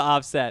try to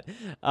offset.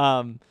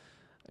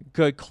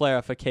 Good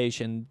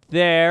clarification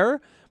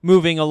there.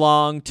 Moving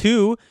along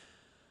to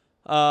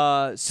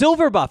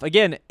Silver Buff.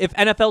 Again, if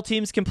NFL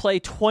teams can play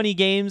 20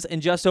 games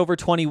in just over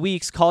 20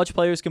 weeks, college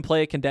players can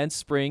play a condensed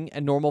spring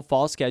and normal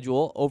fall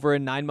schedule over a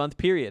 9-month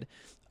period.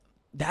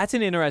 That's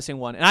an interesting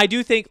one. And I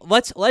do think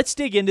let's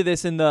dig into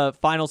this in the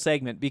final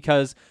segment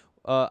because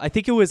I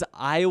think it was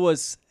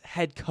Iowa's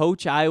head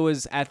coach,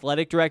 Iowa's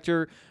athletic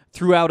director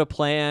threw out a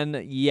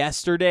plan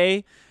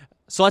yesterday.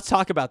 So let's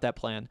talk about that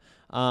plan.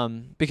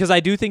 Because I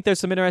do think there's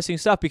some interesting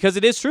stuff because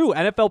it is true.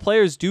 NFL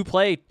players do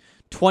play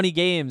 20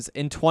 games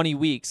in 20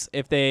 weeks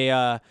if they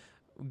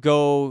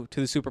go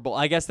to the Super Bowl.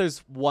 I guess there's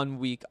 1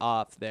 week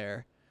off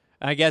there.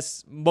 I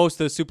guess most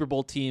of the Super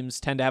Bowl teams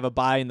tend to have a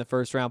bye in the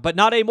first round, but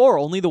not anymore.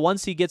 Only the 1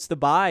 seed gets the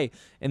bye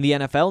in the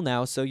NFL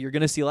now, so you're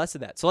going to see less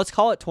of that. So let's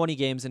call it 20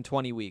 games in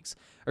 20 weeks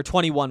or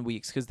 21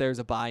 weeks because there's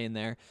a bye in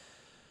there.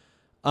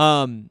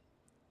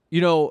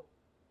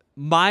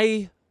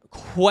 My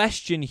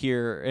question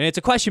here, and it's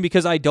a question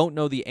because I don't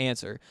know the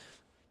answer.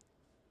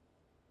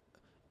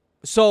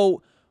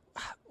 So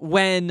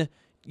when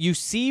you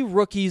see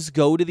rookies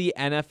go to the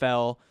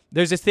NFL,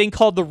 there's this thing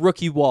called the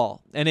rookie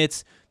wall, and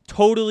it's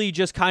totally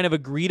just kind of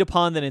agreed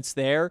upon that it's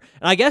there.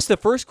 And I guess the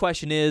first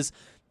question is,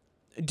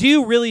 do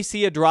you really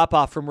see a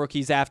drop-off from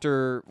rookies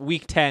after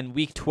week 10,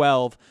 week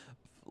 12,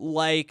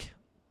 like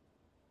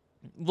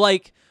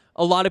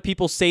a lot of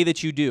people say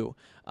that you do?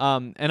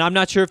 And I'm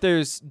not sure if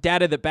there's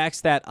data that backs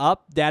that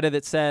up, data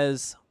that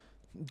says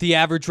the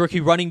average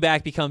rookie running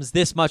back becomes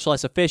this much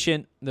less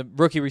efficient, the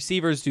rookie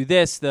receivers do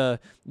this, the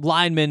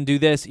linemen do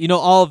this,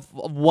 all of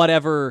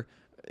whatever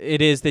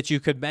it is that you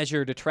could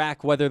measure to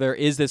track whether there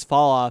is this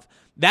fall off.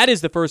 That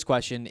is the first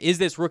question. Is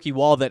this rookie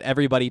wall that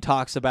everybody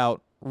talks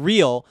about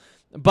real?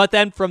 But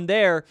then from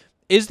there,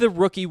 is the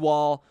rookie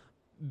wall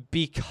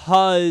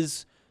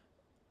because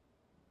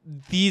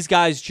these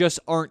guys just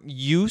aren't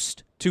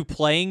used to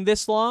playing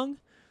this long?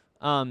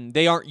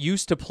 They aren't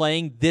used to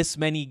playing this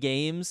many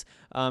games,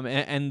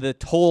 and the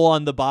toll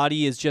on the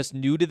body is just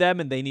new to them,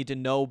 and they need to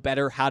know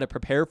better how to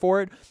prepare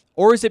for it?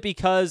 Or is it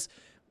because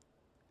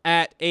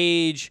at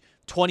age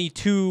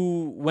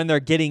 22, when they're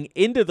getting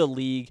into the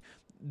league,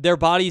 their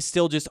bodies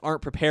still just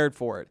aren't prepared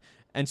for it?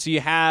 And so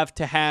you have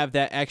to have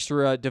that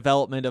extra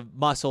development of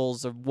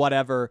muscles or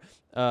whatever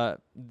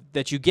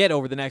that you get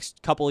over the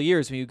next couple of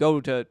years when you go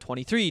to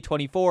 23,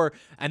 24,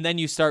 and then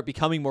you start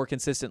becoming more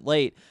consistent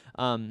late.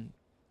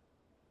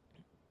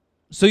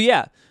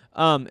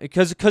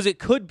 Because it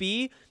could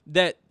be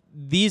that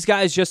these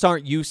guys just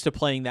aren't used to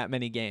playing that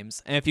many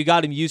games. And if you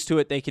got them used to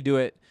it, they could do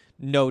it,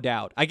 no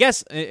doubt. I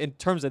guess in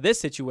terms of this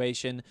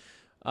situation,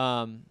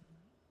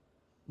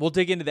 we'll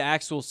dig into the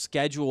actual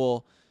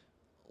schedule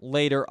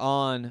later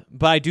on.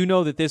 But I do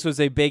know that this was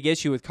a big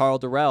issue with Karl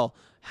Dorrell.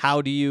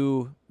 How do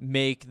you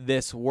make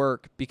this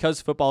work?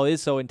 Because football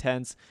is so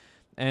intense,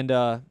 and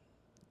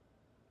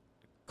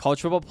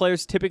college football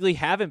players typically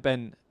haven't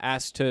been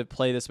asked to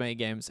play this many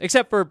games,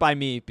 except for by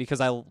me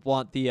because I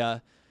want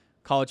the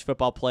college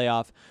football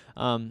playoff.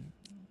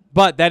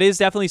 But that is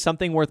definitely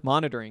something worth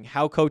monitoring,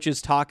 how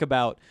coaches talk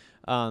about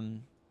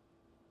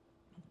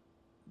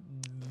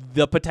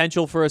the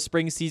potential for a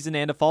spring season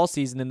and a fall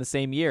season in the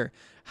same year.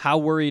 How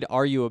worried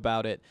are you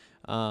about it?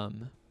 I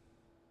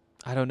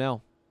don't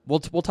know. We'll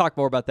talk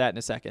more about that in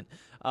a second.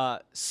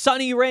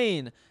 Sunny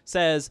Rain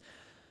says,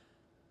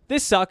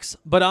 this sucks,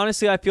 but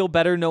honestly, I feel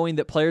better knowing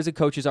that players and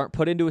coaches aren't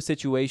put into a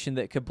situation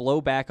that could blow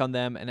back on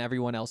them and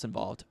everyone else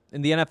involved.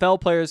 In the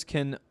NFL, players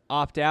can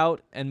opt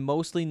out and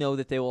mostly know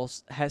that they will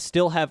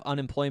still have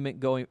employment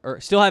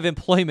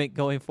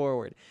going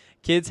forward.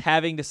 Kids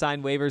having to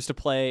sign waivers to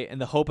play in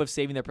the hope of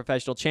saving their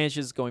professional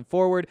chances going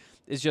forward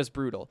is just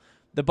brutal.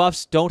 The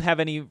Buffs don't have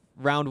any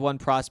round one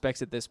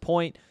prospects at this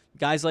point.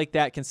 Guys like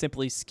that can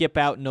simply skip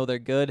out and know they're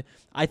good.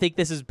 I think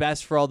this is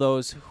best for all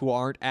those who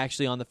aren't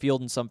actually on the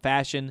field in some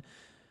fashion.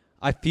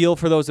 I feel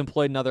for those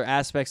employed in other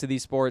aspects of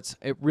these sports.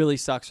 It really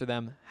sucks for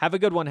them. Have a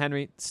good one,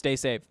 Henry. Stay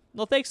safe.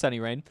 Well, thanks, Sunny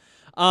Rain.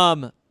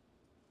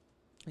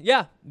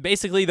 Yeah,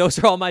 basically those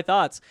are all my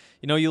thoughts.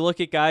 You look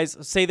at guys,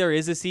 say there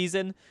is a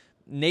season.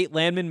 Nate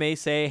Landman may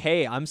say,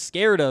 hey, I'm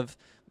scared of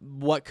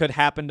what could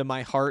happen to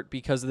my heart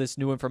because of this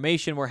new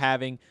information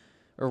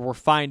we're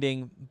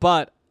finding,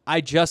 but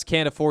I just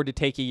can't afford to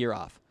take a year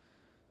off.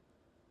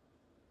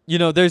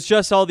 there's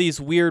just all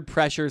these weird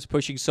pressures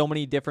pushing so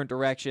many different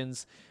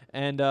directions.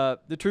 And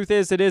the truth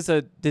is, it is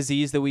a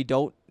disease that we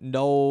don't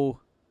know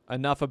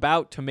enough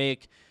about to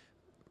make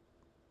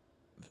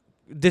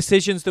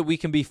decisions that we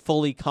can be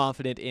fully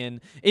confident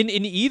in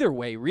either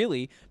way,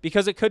 really,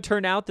 because it could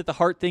turn out that the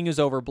heart thing is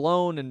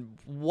overblown and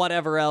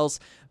whatever else,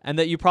 and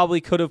that you probably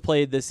could have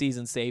played this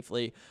season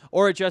safely.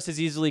 Or it just as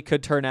easily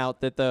could turn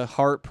out that the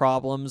heart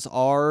problems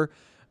are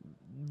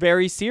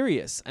very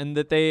serious and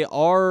that they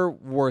are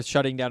worth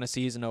shutting down a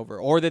season over,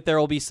 or that there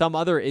will be some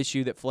other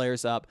issue that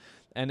flares up.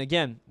 And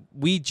again,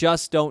 we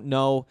just don't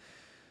know.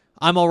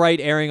 I'm all right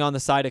erring on the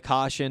side of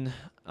caution.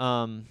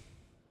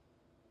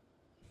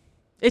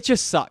 It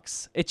just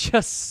sucks. It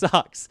just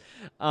sucks.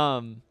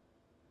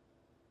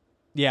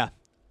 Yeah.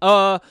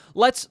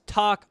 Let's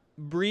talk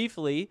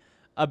briefly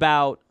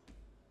about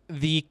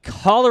the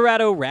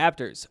Colorado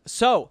Raptors.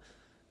 So,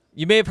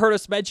 you may have heard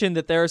us mention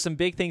that there are some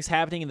big things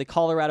happening in the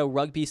Colorado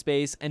rugby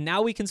space, and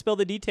now we can spill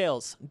the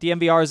details.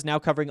 DNVR is now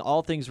covering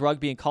all things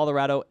rugby in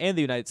Colorado and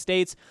the United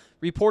States.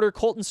 Reporter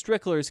Colton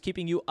Strickler is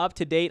keeping you up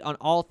to date on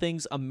all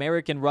things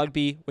American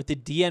rugby with the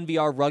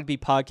DNVR Rugby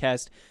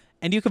Podcast,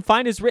 and you can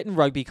find his written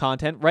rugby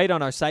content right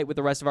on our site with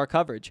the rest of our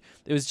coverage.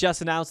 It was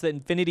just announced that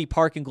Infinity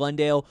Park in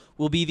Glendale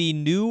will be the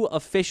new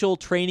official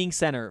training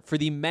center for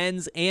the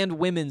men's and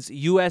women's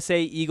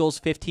USA Eagles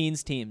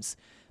 15s teams.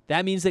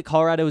 That means that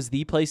Colorado is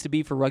the place to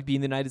be for rugby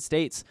in the United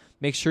States.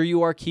 Make sure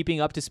you are keeping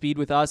up to speed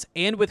with us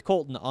and with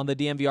Colton on the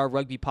DNVR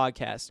Rugby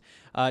Podcast.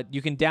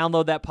 You can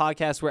download that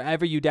podcast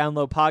wherever you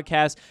download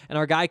podcasts, and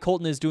our guy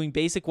Colton is doing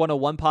basic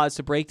 101 pods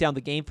to break down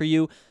the game for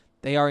you.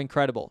 They are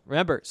incredible.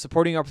 Remember,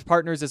 supporting our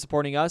partners is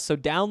supporting us, so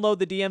download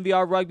the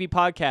DNVR Rugby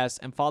Podcast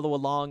and follow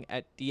along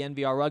at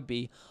DNVR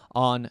Rugby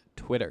on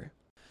Twitter.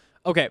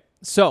 Okay,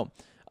 so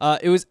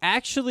it was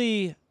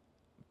actually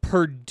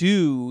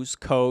Purdue's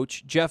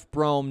coach, Jeff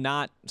Brome,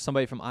 not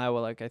somebody from Iowa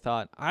like I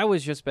thought.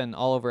 Iowa's just been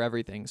all over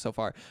everything so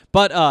far.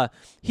 But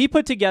he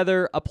put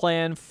together a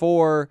plan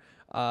for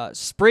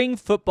spring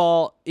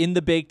football in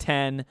the Big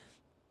Ten,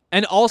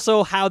 and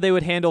also how they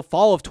would handle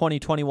fall of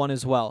 2021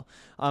 as well.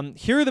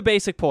 Here are the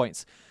basic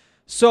points.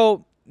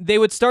 So they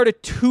would start a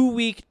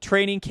 2-week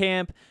training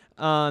camp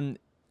on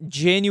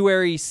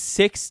January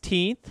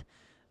 16th.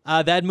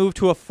 That'd move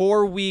to a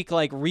 4-week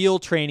real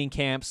training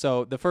camp.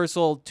 So the first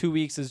 2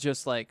 weeks is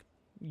just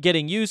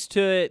getting used to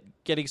it,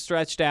 getting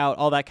stretched out,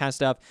 all that kind of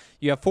stuff.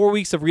 You have 4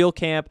 weeks of real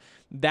camp.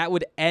 That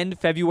would end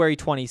February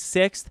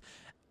 26th.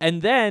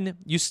 And then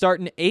you start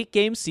an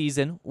 8-game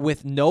season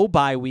with no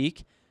bye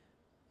week,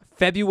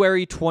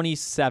 February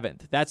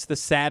 27th. That's the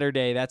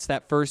Saturday. That's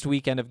that first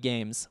weekend of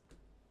games.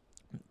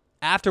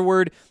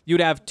 Afterward, you'd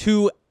have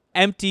 2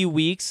 empty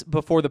weeks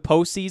before the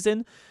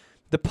postseason.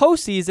 The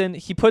postseason,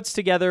 he puts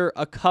together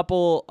a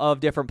couple of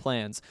different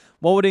plans.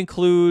 One would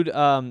include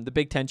the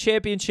Big Ten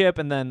Championship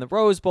and then the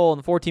Rose Bowl and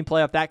the 14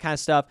 playoff, that kind of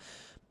stuff.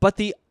 But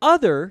the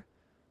other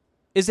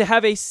is to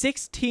have a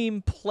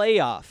 6-team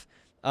playoff,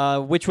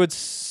 which would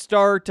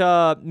start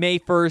May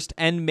 1st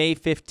and May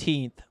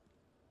 15th.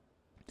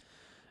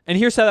 And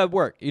here's how that would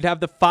work. You'd have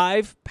the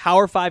 5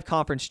 Power 5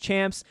 conference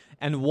champs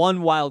and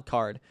 1 wild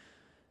card.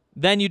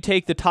 Then you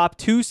take the top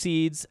 2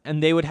 seeds,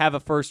 and they would have a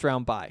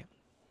first-round bye.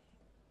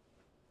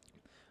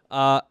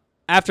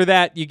 After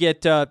that, you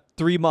get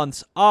 3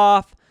 months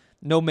off,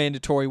 no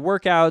mandatory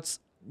workouts.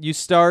 You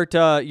start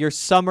your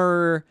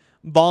summer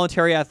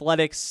voluntary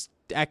athletics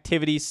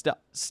activity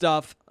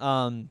stuff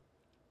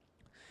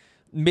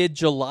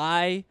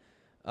mid-July,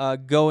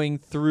 going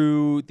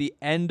through the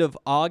end of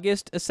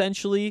August,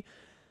 essentially.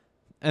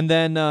 And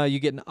then you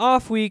get an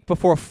off week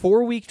before a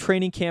 4-week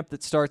training camp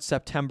that starts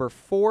September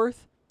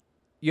 4th.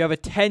 You have a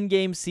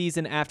 10-game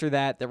season after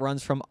that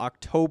runs from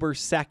October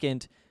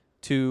 2nd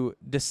to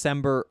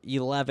December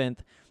 11th.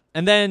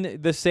 And then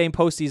the same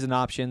postseason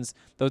options.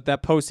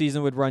 That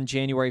postseason would run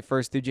January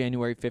 1st through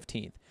January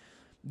 15th.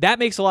 That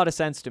makes a lot of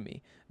sense to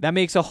me. That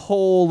makes a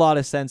whole lot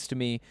of sense to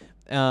me.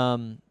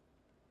 And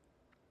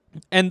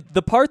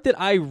the part that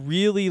I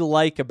really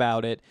like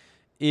about it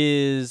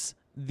is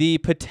the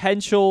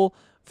potential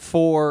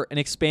for an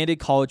expanded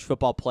college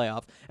football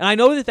playoff. And I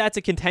know that that's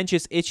a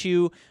contentious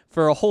issue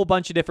for a whole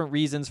bunch of different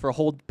reasons, for a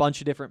whole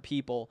bunch of different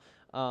people.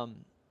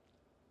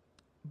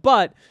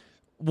 But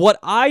what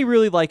I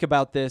really like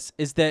about this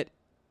is that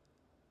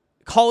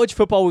college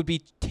football would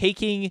be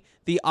taking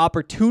the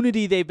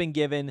opportunity they've been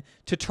given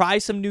to try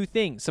some new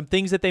things, some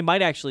things that they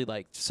might actually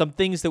like, some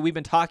things that we've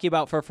been talking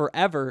about for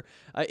forever,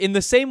 in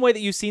the same way that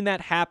you've seen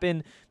that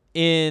happen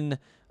in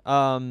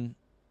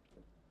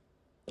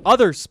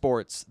other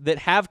sports that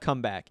have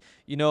come back.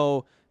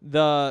 The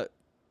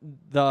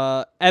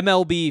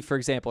MLB, for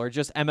example, or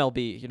just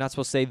MLB. You're not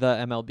supposed to say the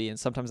MLB, and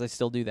sometimes I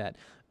still do that.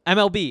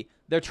 MLB,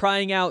 they're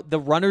trying out the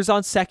runners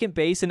on second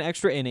base in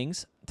extra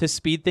innings to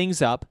speed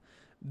things up.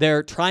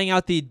 They're trying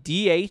out the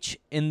DH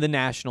in the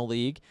National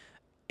League.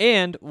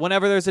 And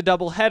whenever there's a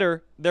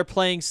doubleheader, they're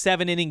playing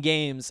 7-inning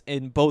games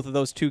in both of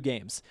those 2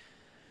 games.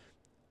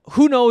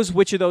 Who knows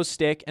which of those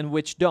stick and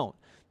which don't?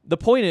 The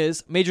point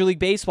is, Major League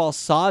Baseball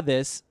saw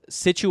this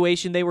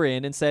situation they were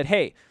in and said,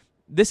 hey,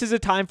 this is a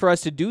time for us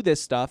to do this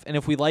stuff, and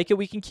if we like it,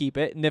 we can keep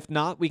it, and if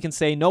not, we can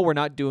say, no, we're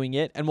not doing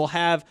it, and we'll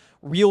have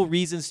real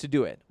reasons to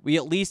do it. We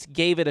at least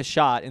gave it a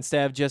shot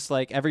instead of just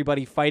like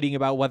everybody fighting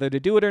about whether to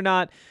do it or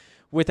not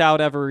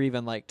without ever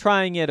even like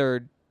trying it,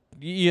 or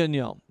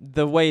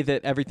the way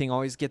that everything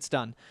always gets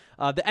done.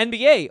 The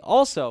NBA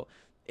also,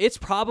 it's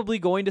probably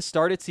going to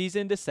start its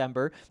season in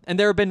December, and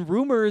there have been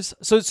rumors.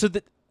 So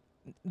the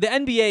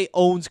NBA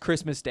owns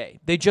Christmas Day.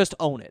 They just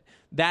own it.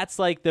 That's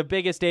like the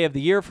biggest day of the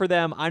year for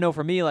them. I know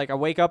for me, like I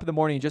wake up in the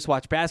morning and just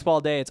watch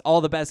basketball day. It's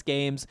all the best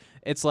games.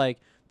 It's like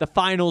the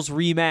finals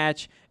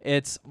rematch.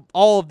 It's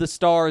all of the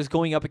stars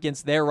going up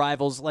against their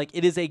rivals. Like,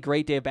 it is a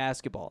great day of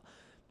basketball.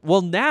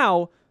 Well,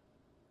 now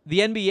the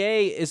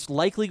NBA is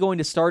likely going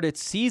to start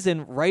its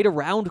season right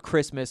around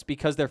Christmas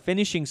because they're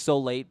finishing so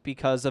late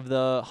because of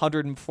the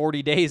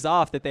 140 days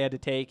off that they had to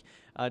take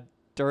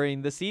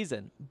during the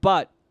season.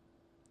 But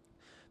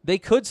they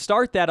could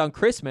start that on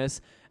Christmas,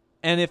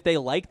 and if they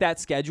like that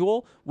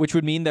schedule, which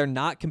would mean they're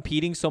not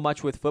competing so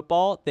much with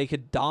football, they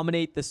could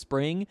dominate the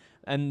spring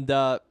and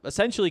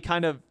essentially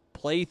kind of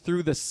play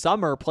through the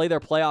summer, play their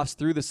playoffs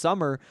through the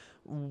summer,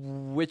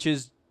 which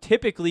is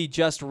typically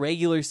just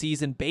regular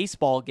season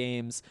baseball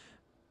games.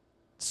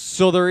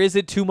 So there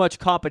isn't too much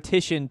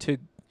competition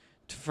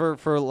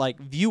for like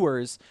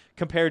viewers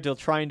compared to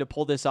trying to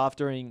pull this off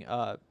during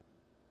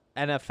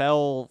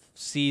NFL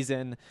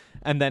season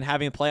and then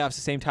having the playoffs at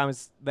the same time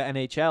as the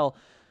NHL.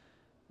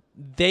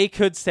 They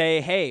could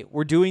say, hey,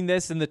 we're doing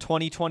this in the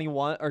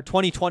 2021 or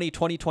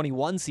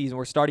 2020-2021 season.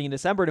 We're starting in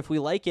December, and if we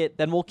like it,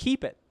 then we'll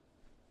keep it.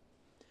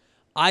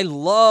 I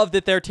love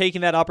that they're taking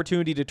that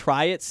opportunity to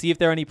try it, see if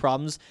there are any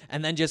problems,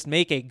 and then just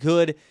make a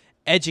good,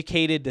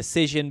 educated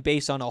decision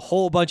based on a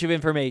whole bunch of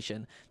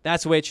information.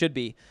 That's the way it should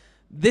be.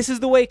 This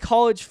is the way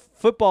college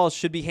football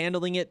should be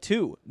handling it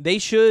too. They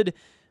should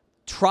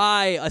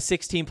try a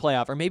 16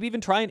 playoff, or maybe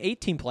even try an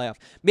 18 playoff.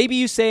 Maybe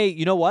you say,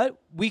 you know what?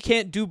 We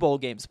can't do bowl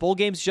games. Bowl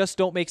games just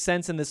don't make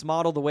sense in this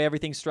model, the way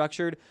everything's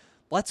structured.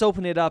 Let's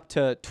open it up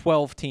to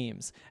 12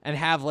 teams and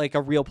have like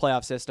a real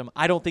playoff system.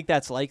 I don't think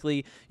that's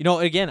likely.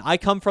 Again, I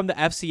come from the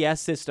FCS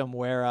system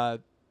where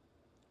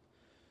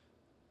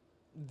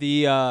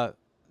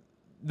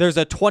there's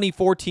a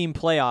 24-team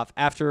playoff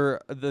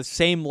after the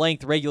same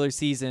length regular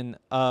season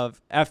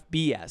of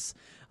FBS.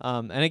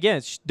 And again,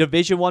 it's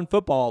Division I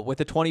football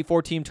with a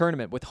 24-team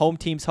tournament with home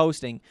teams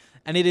hosting.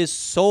 And it is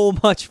so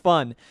much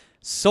fun.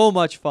 So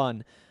much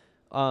fun.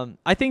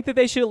 I think that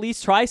they should at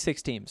least try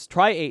 6 teams,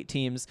 try 8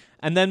 teams.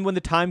 And then when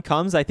the time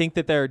comes, I think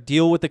that their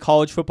deal with the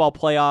college football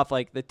playoff,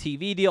 like the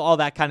TV deal, all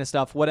that kind of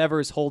stuff, whatever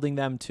is holding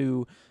them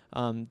to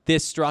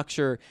this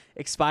structure,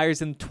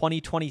 expires in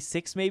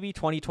 2026, maybe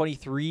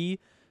 2023.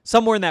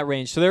 Somewhere in that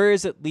range. So there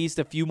is at least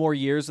a few more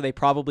years where they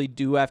probably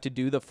do have to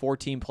do the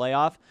 4-team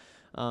playoff.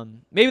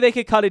 Maybe they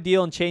could cut a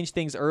deal and change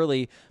things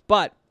early,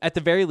 but at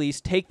the very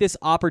least, take this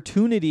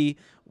opportunity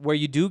where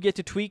you do get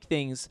to tweak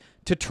things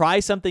to try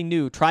something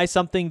new, try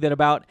something that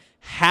about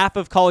half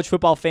of college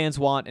football fans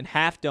want and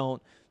half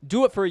don't.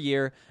 Do it for a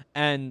year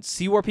and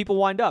see where people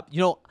wind up.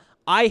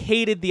 I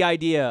hated the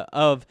idea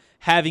of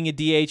having a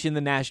DH in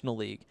the National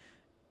League.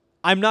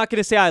 I'm not going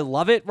to say I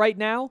love it right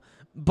now,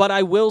 but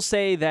I will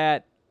say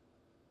that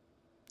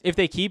if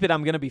they keep it,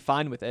 I'm going to be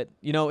fine with it.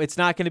 It's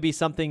not going to be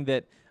something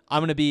that I'm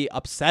going to be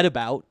upset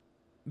about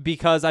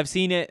because I've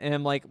seen it and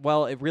I'm like,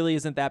 well, it really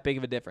isn't that big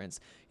of a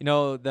difference.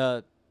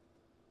 The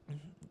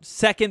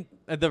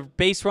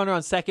base runner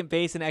on second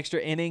base in extra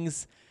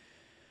innings,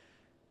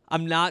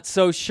 I'm not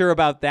so sure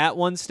about that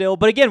one still.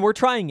 But again, we're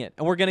trying it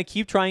and we're going to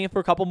keep trying it for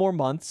a couple more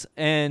months,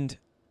 and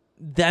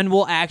then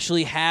we'll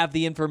actually have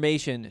the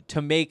information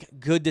to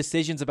make good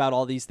decisions about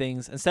all these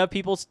things instead of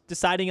people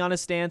deciding on a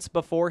stance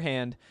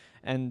beforehand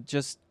and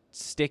just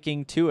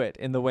sticking to it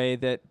in the way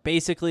that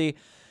basically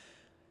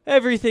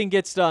everything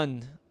gets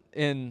done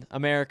in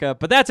America.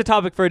 But that's a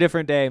topic for a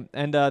different day,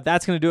 and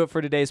that's going to do it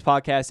for today's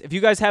podcast. If you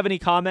guys have any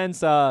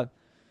comments,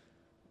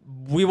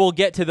 we will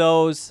get to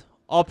those.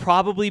 I'll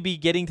probably be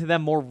getting to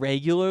them more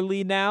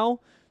regularly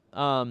now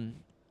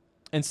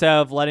instead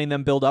of letting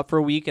them build up for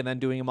a week and then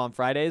doing them on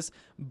Fridays.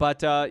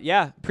 But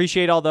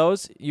appreciate all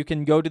those. You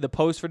can go to the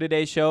post for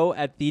today's show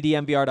at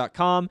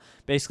thedmvr.com.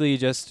 Basically,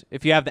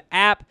 if you have the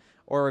app,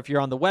 or if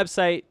you're on the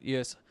website, you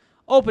just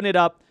open it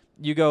up.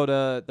 You go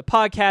to the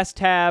podcast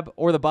tab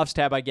or the Buffs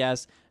tab, I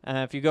guess.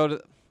 If you go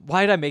to...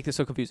 Why did I make this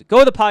so confusing? Go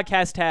to the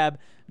podcast tab,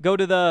 go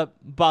to the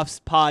Buffs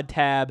pod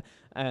tab,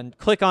 and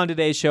click on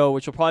today's show,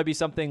 which will probably be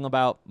something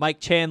about Mike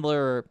Chandler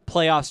or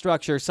playoff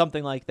structure,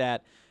 something like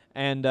that.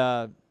 And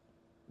there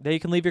you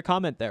can leave your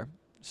comment there.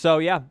 So,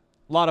 yeah,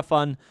 a lot of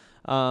fun.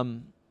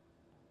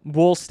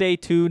 We'll stay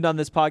tuned on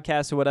this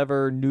podcast to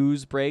whatever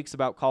news breaks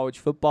about college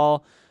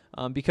football.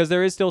 Because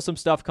there is still some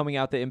stuff coming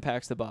out that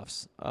impacts the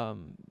Buffs.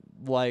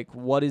 Like,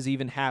 what is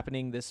even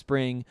happening this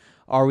spring?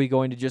 Are we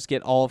going to just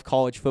get all of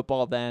college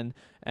football then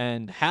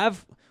and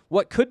have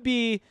what could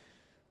be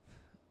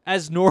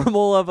as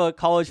normal of a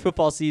college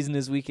football season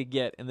as we could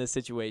get in this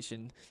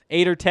situation?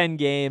 8 or 10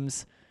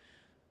 games,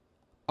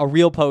 a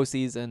real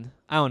postseason.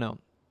 I don't know.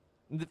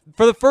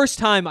 for the first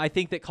time, I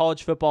think that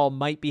college football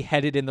might be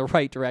headed in the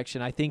right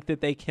direction. I think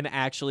that they can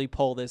actually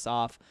pull this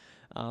off.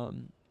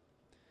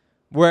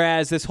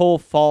 Whereas this whole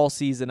fall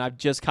season, I've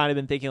just kind of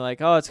been thinking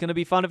like, oh, it's going to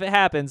be fun if it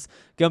happens.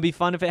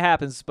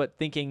 But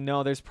thinking,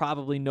 no, there's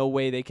probably no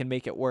way they can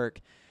make it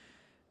work.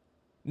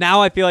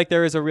 Now I feel like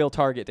there is a real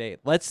target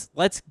date. Let's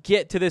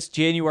get to this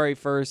January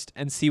 1st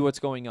and see what's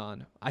going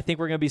on. I think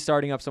we're going to be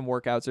starting up some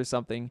workouts or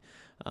something.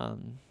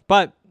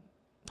 But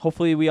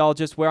hopefully we all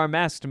just wear our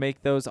masks to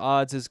make those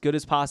odds as good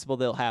as possible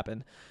they'll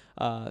happen.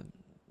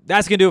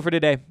 That's going to do it for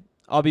today.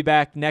 I'll be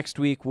back next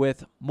week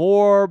with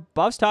more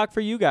Buffs talk for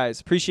you guys.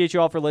 Appreciate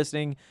you all for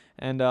listening,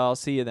 and I'll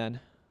see you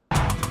then.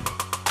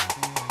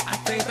 I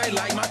think they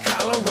like my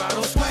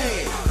Colorado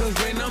swag, 'cause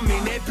when I'm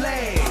in that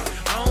flag,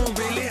 I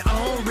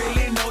don't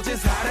really know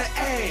just how to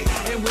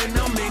act. And when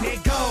I'm in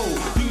that goal,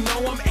 you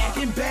know I'm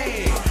acting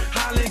bad.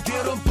 Holla,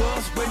 get a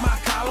bus with my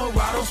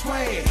Colorado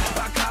swag.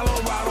 My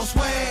Colorado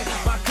swag,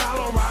 my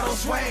Colorado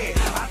swag.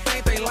 I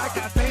think they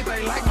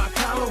like my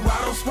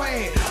Colorado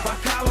swag. My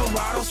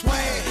Colorado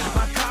swag,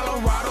 my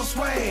Colorado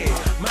swag.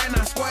 Man,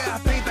 I swear, I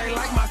think they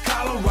like my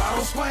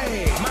Colorado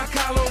swag. My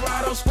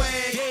Colorado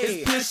swag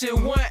is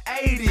pushing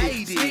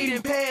 180.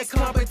 Speeding past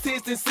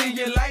competition, see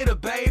you later,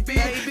 baby.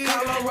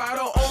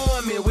 Colorado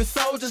Army with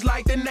soldiers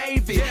like the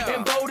Navy.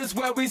 And boat is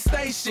where we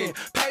station,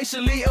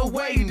 patiently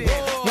awaiting.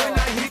 When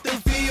I hit the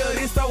field,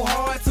 it's so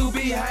hard to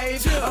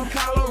behave. I'm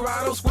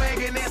Colorado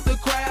swagging as the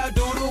crowd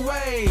do the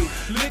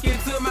wave. Look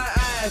into my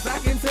eyes, I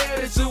can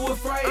tell that you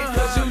afraid.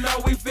 'Cause you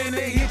know we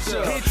finna hit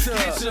ya.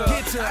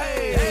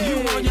 Hey,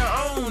 you on your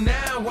own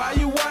now, why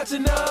you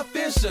watching the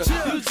official?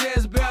 You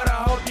just better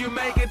hope you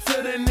make it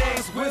to the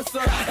next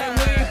whistle. And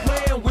we ain't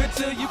playing with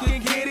you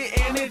can get it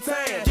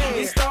anytime.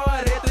 It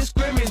started at the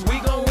scrimmage, we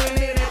gon' win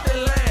it at the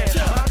line.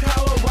 My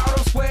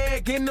Colorado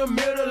swag in the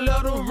middle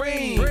of the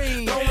ring.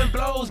 Throwing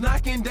blows,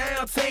 knocking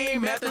down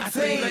team after team. I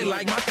think they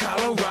like my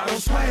Colorado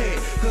swag,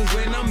 'cause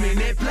when I'm in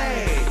that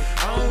flag,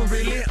 I don't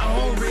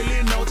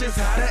really know just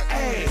how to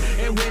act.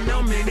 And when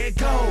I'm in that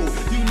goal,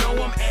 you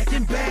know I'm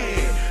acting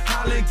bad.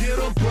 Holla, get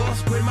a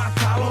bus with my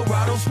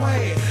Colorado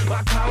swag.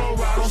 My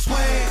Colorado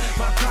swag,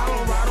 my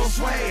Colorado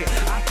swag.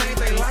 I think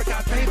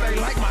they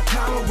like my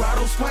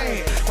Colorado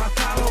swag. My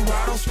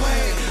Colorado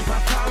swag, my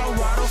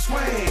Colorado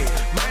swag.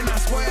 Man, I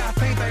swear, I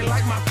think they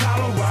like my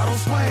Colorado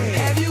swag.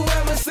 Have you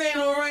ever seen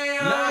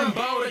around? Nothing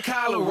Boulder,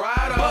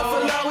 Colorado.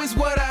 Buffalo is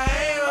what I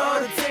am. All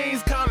the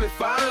teams come and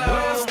follow.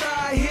 When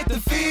Star hit the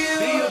field,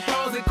 the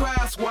opposing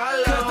crowd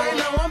swallow. 'Cause they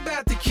know I'm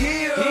about to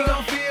kill. He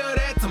gon' feel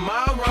that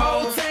tomorrow.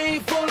 Whole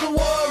team full of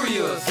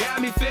warriors.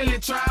 Got me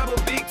feeling tribal.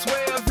 Big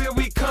 12, here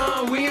we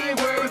come. We ain't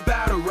worried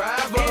about a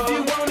rival. If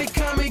you want it,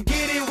 come and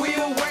get it.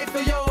 We'll wait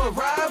for your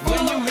arrival.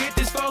 When you hit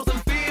this frozen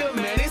field,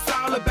 man, it's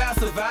all about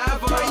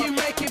survival. Pray you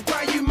make it,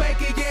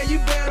 yeah, you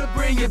better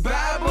bring your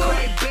Bible.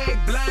 Crack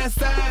back, blind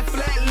side,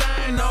 flat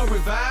line, no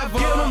revival.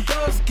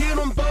 Get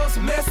them busts,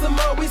 mess them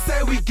up, we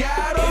say we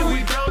got them. If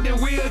we don't,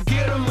 then we'll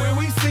get them. When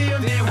we see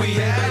them, then we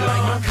have them. They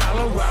like my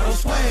Colorado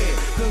swag,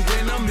 'cause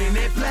when I'm in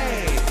that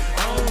flag,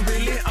 I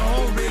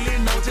don't really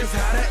know just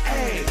how to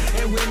act.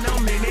 And when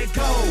I'm in that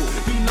goal,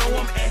 you know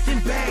I'm acting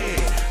bad.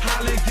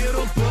 Holla, get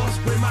a bus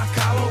with my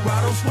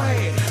Colorado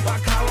swag. My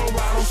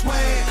Colorado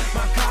swag,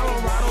 my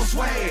Colorado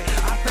swag.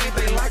 I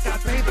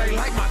think they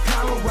like my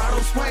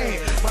Colorado swag.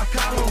 My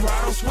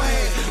Colorado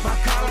swag, my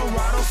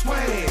Colorado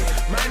swag.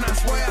 Man, I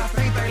swear, I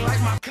think they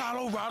like my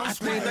Colorado swag. I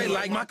think they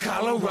like my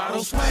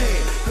Colorado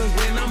swag, 'cause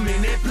when I'm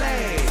in that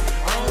flag,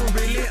 I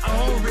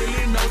don't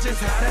really know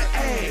just how to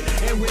act.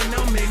 And when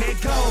I'm in that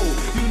goal,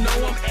 you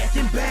know I'm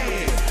acting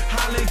bad.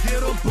 Holla,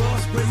 get a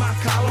bus with my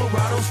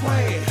Colorado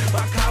swag.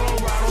 My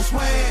Colorado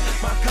swag,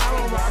 my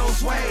Colorado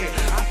swag.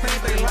 I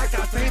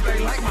think they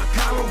like my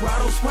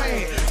Colorado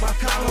swag. My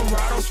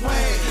Colorado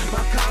swag,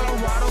 my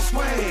Colorado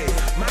swag.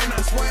 Man,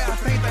 I swear, I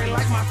think they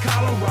like my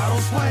Colorado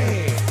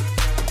swag.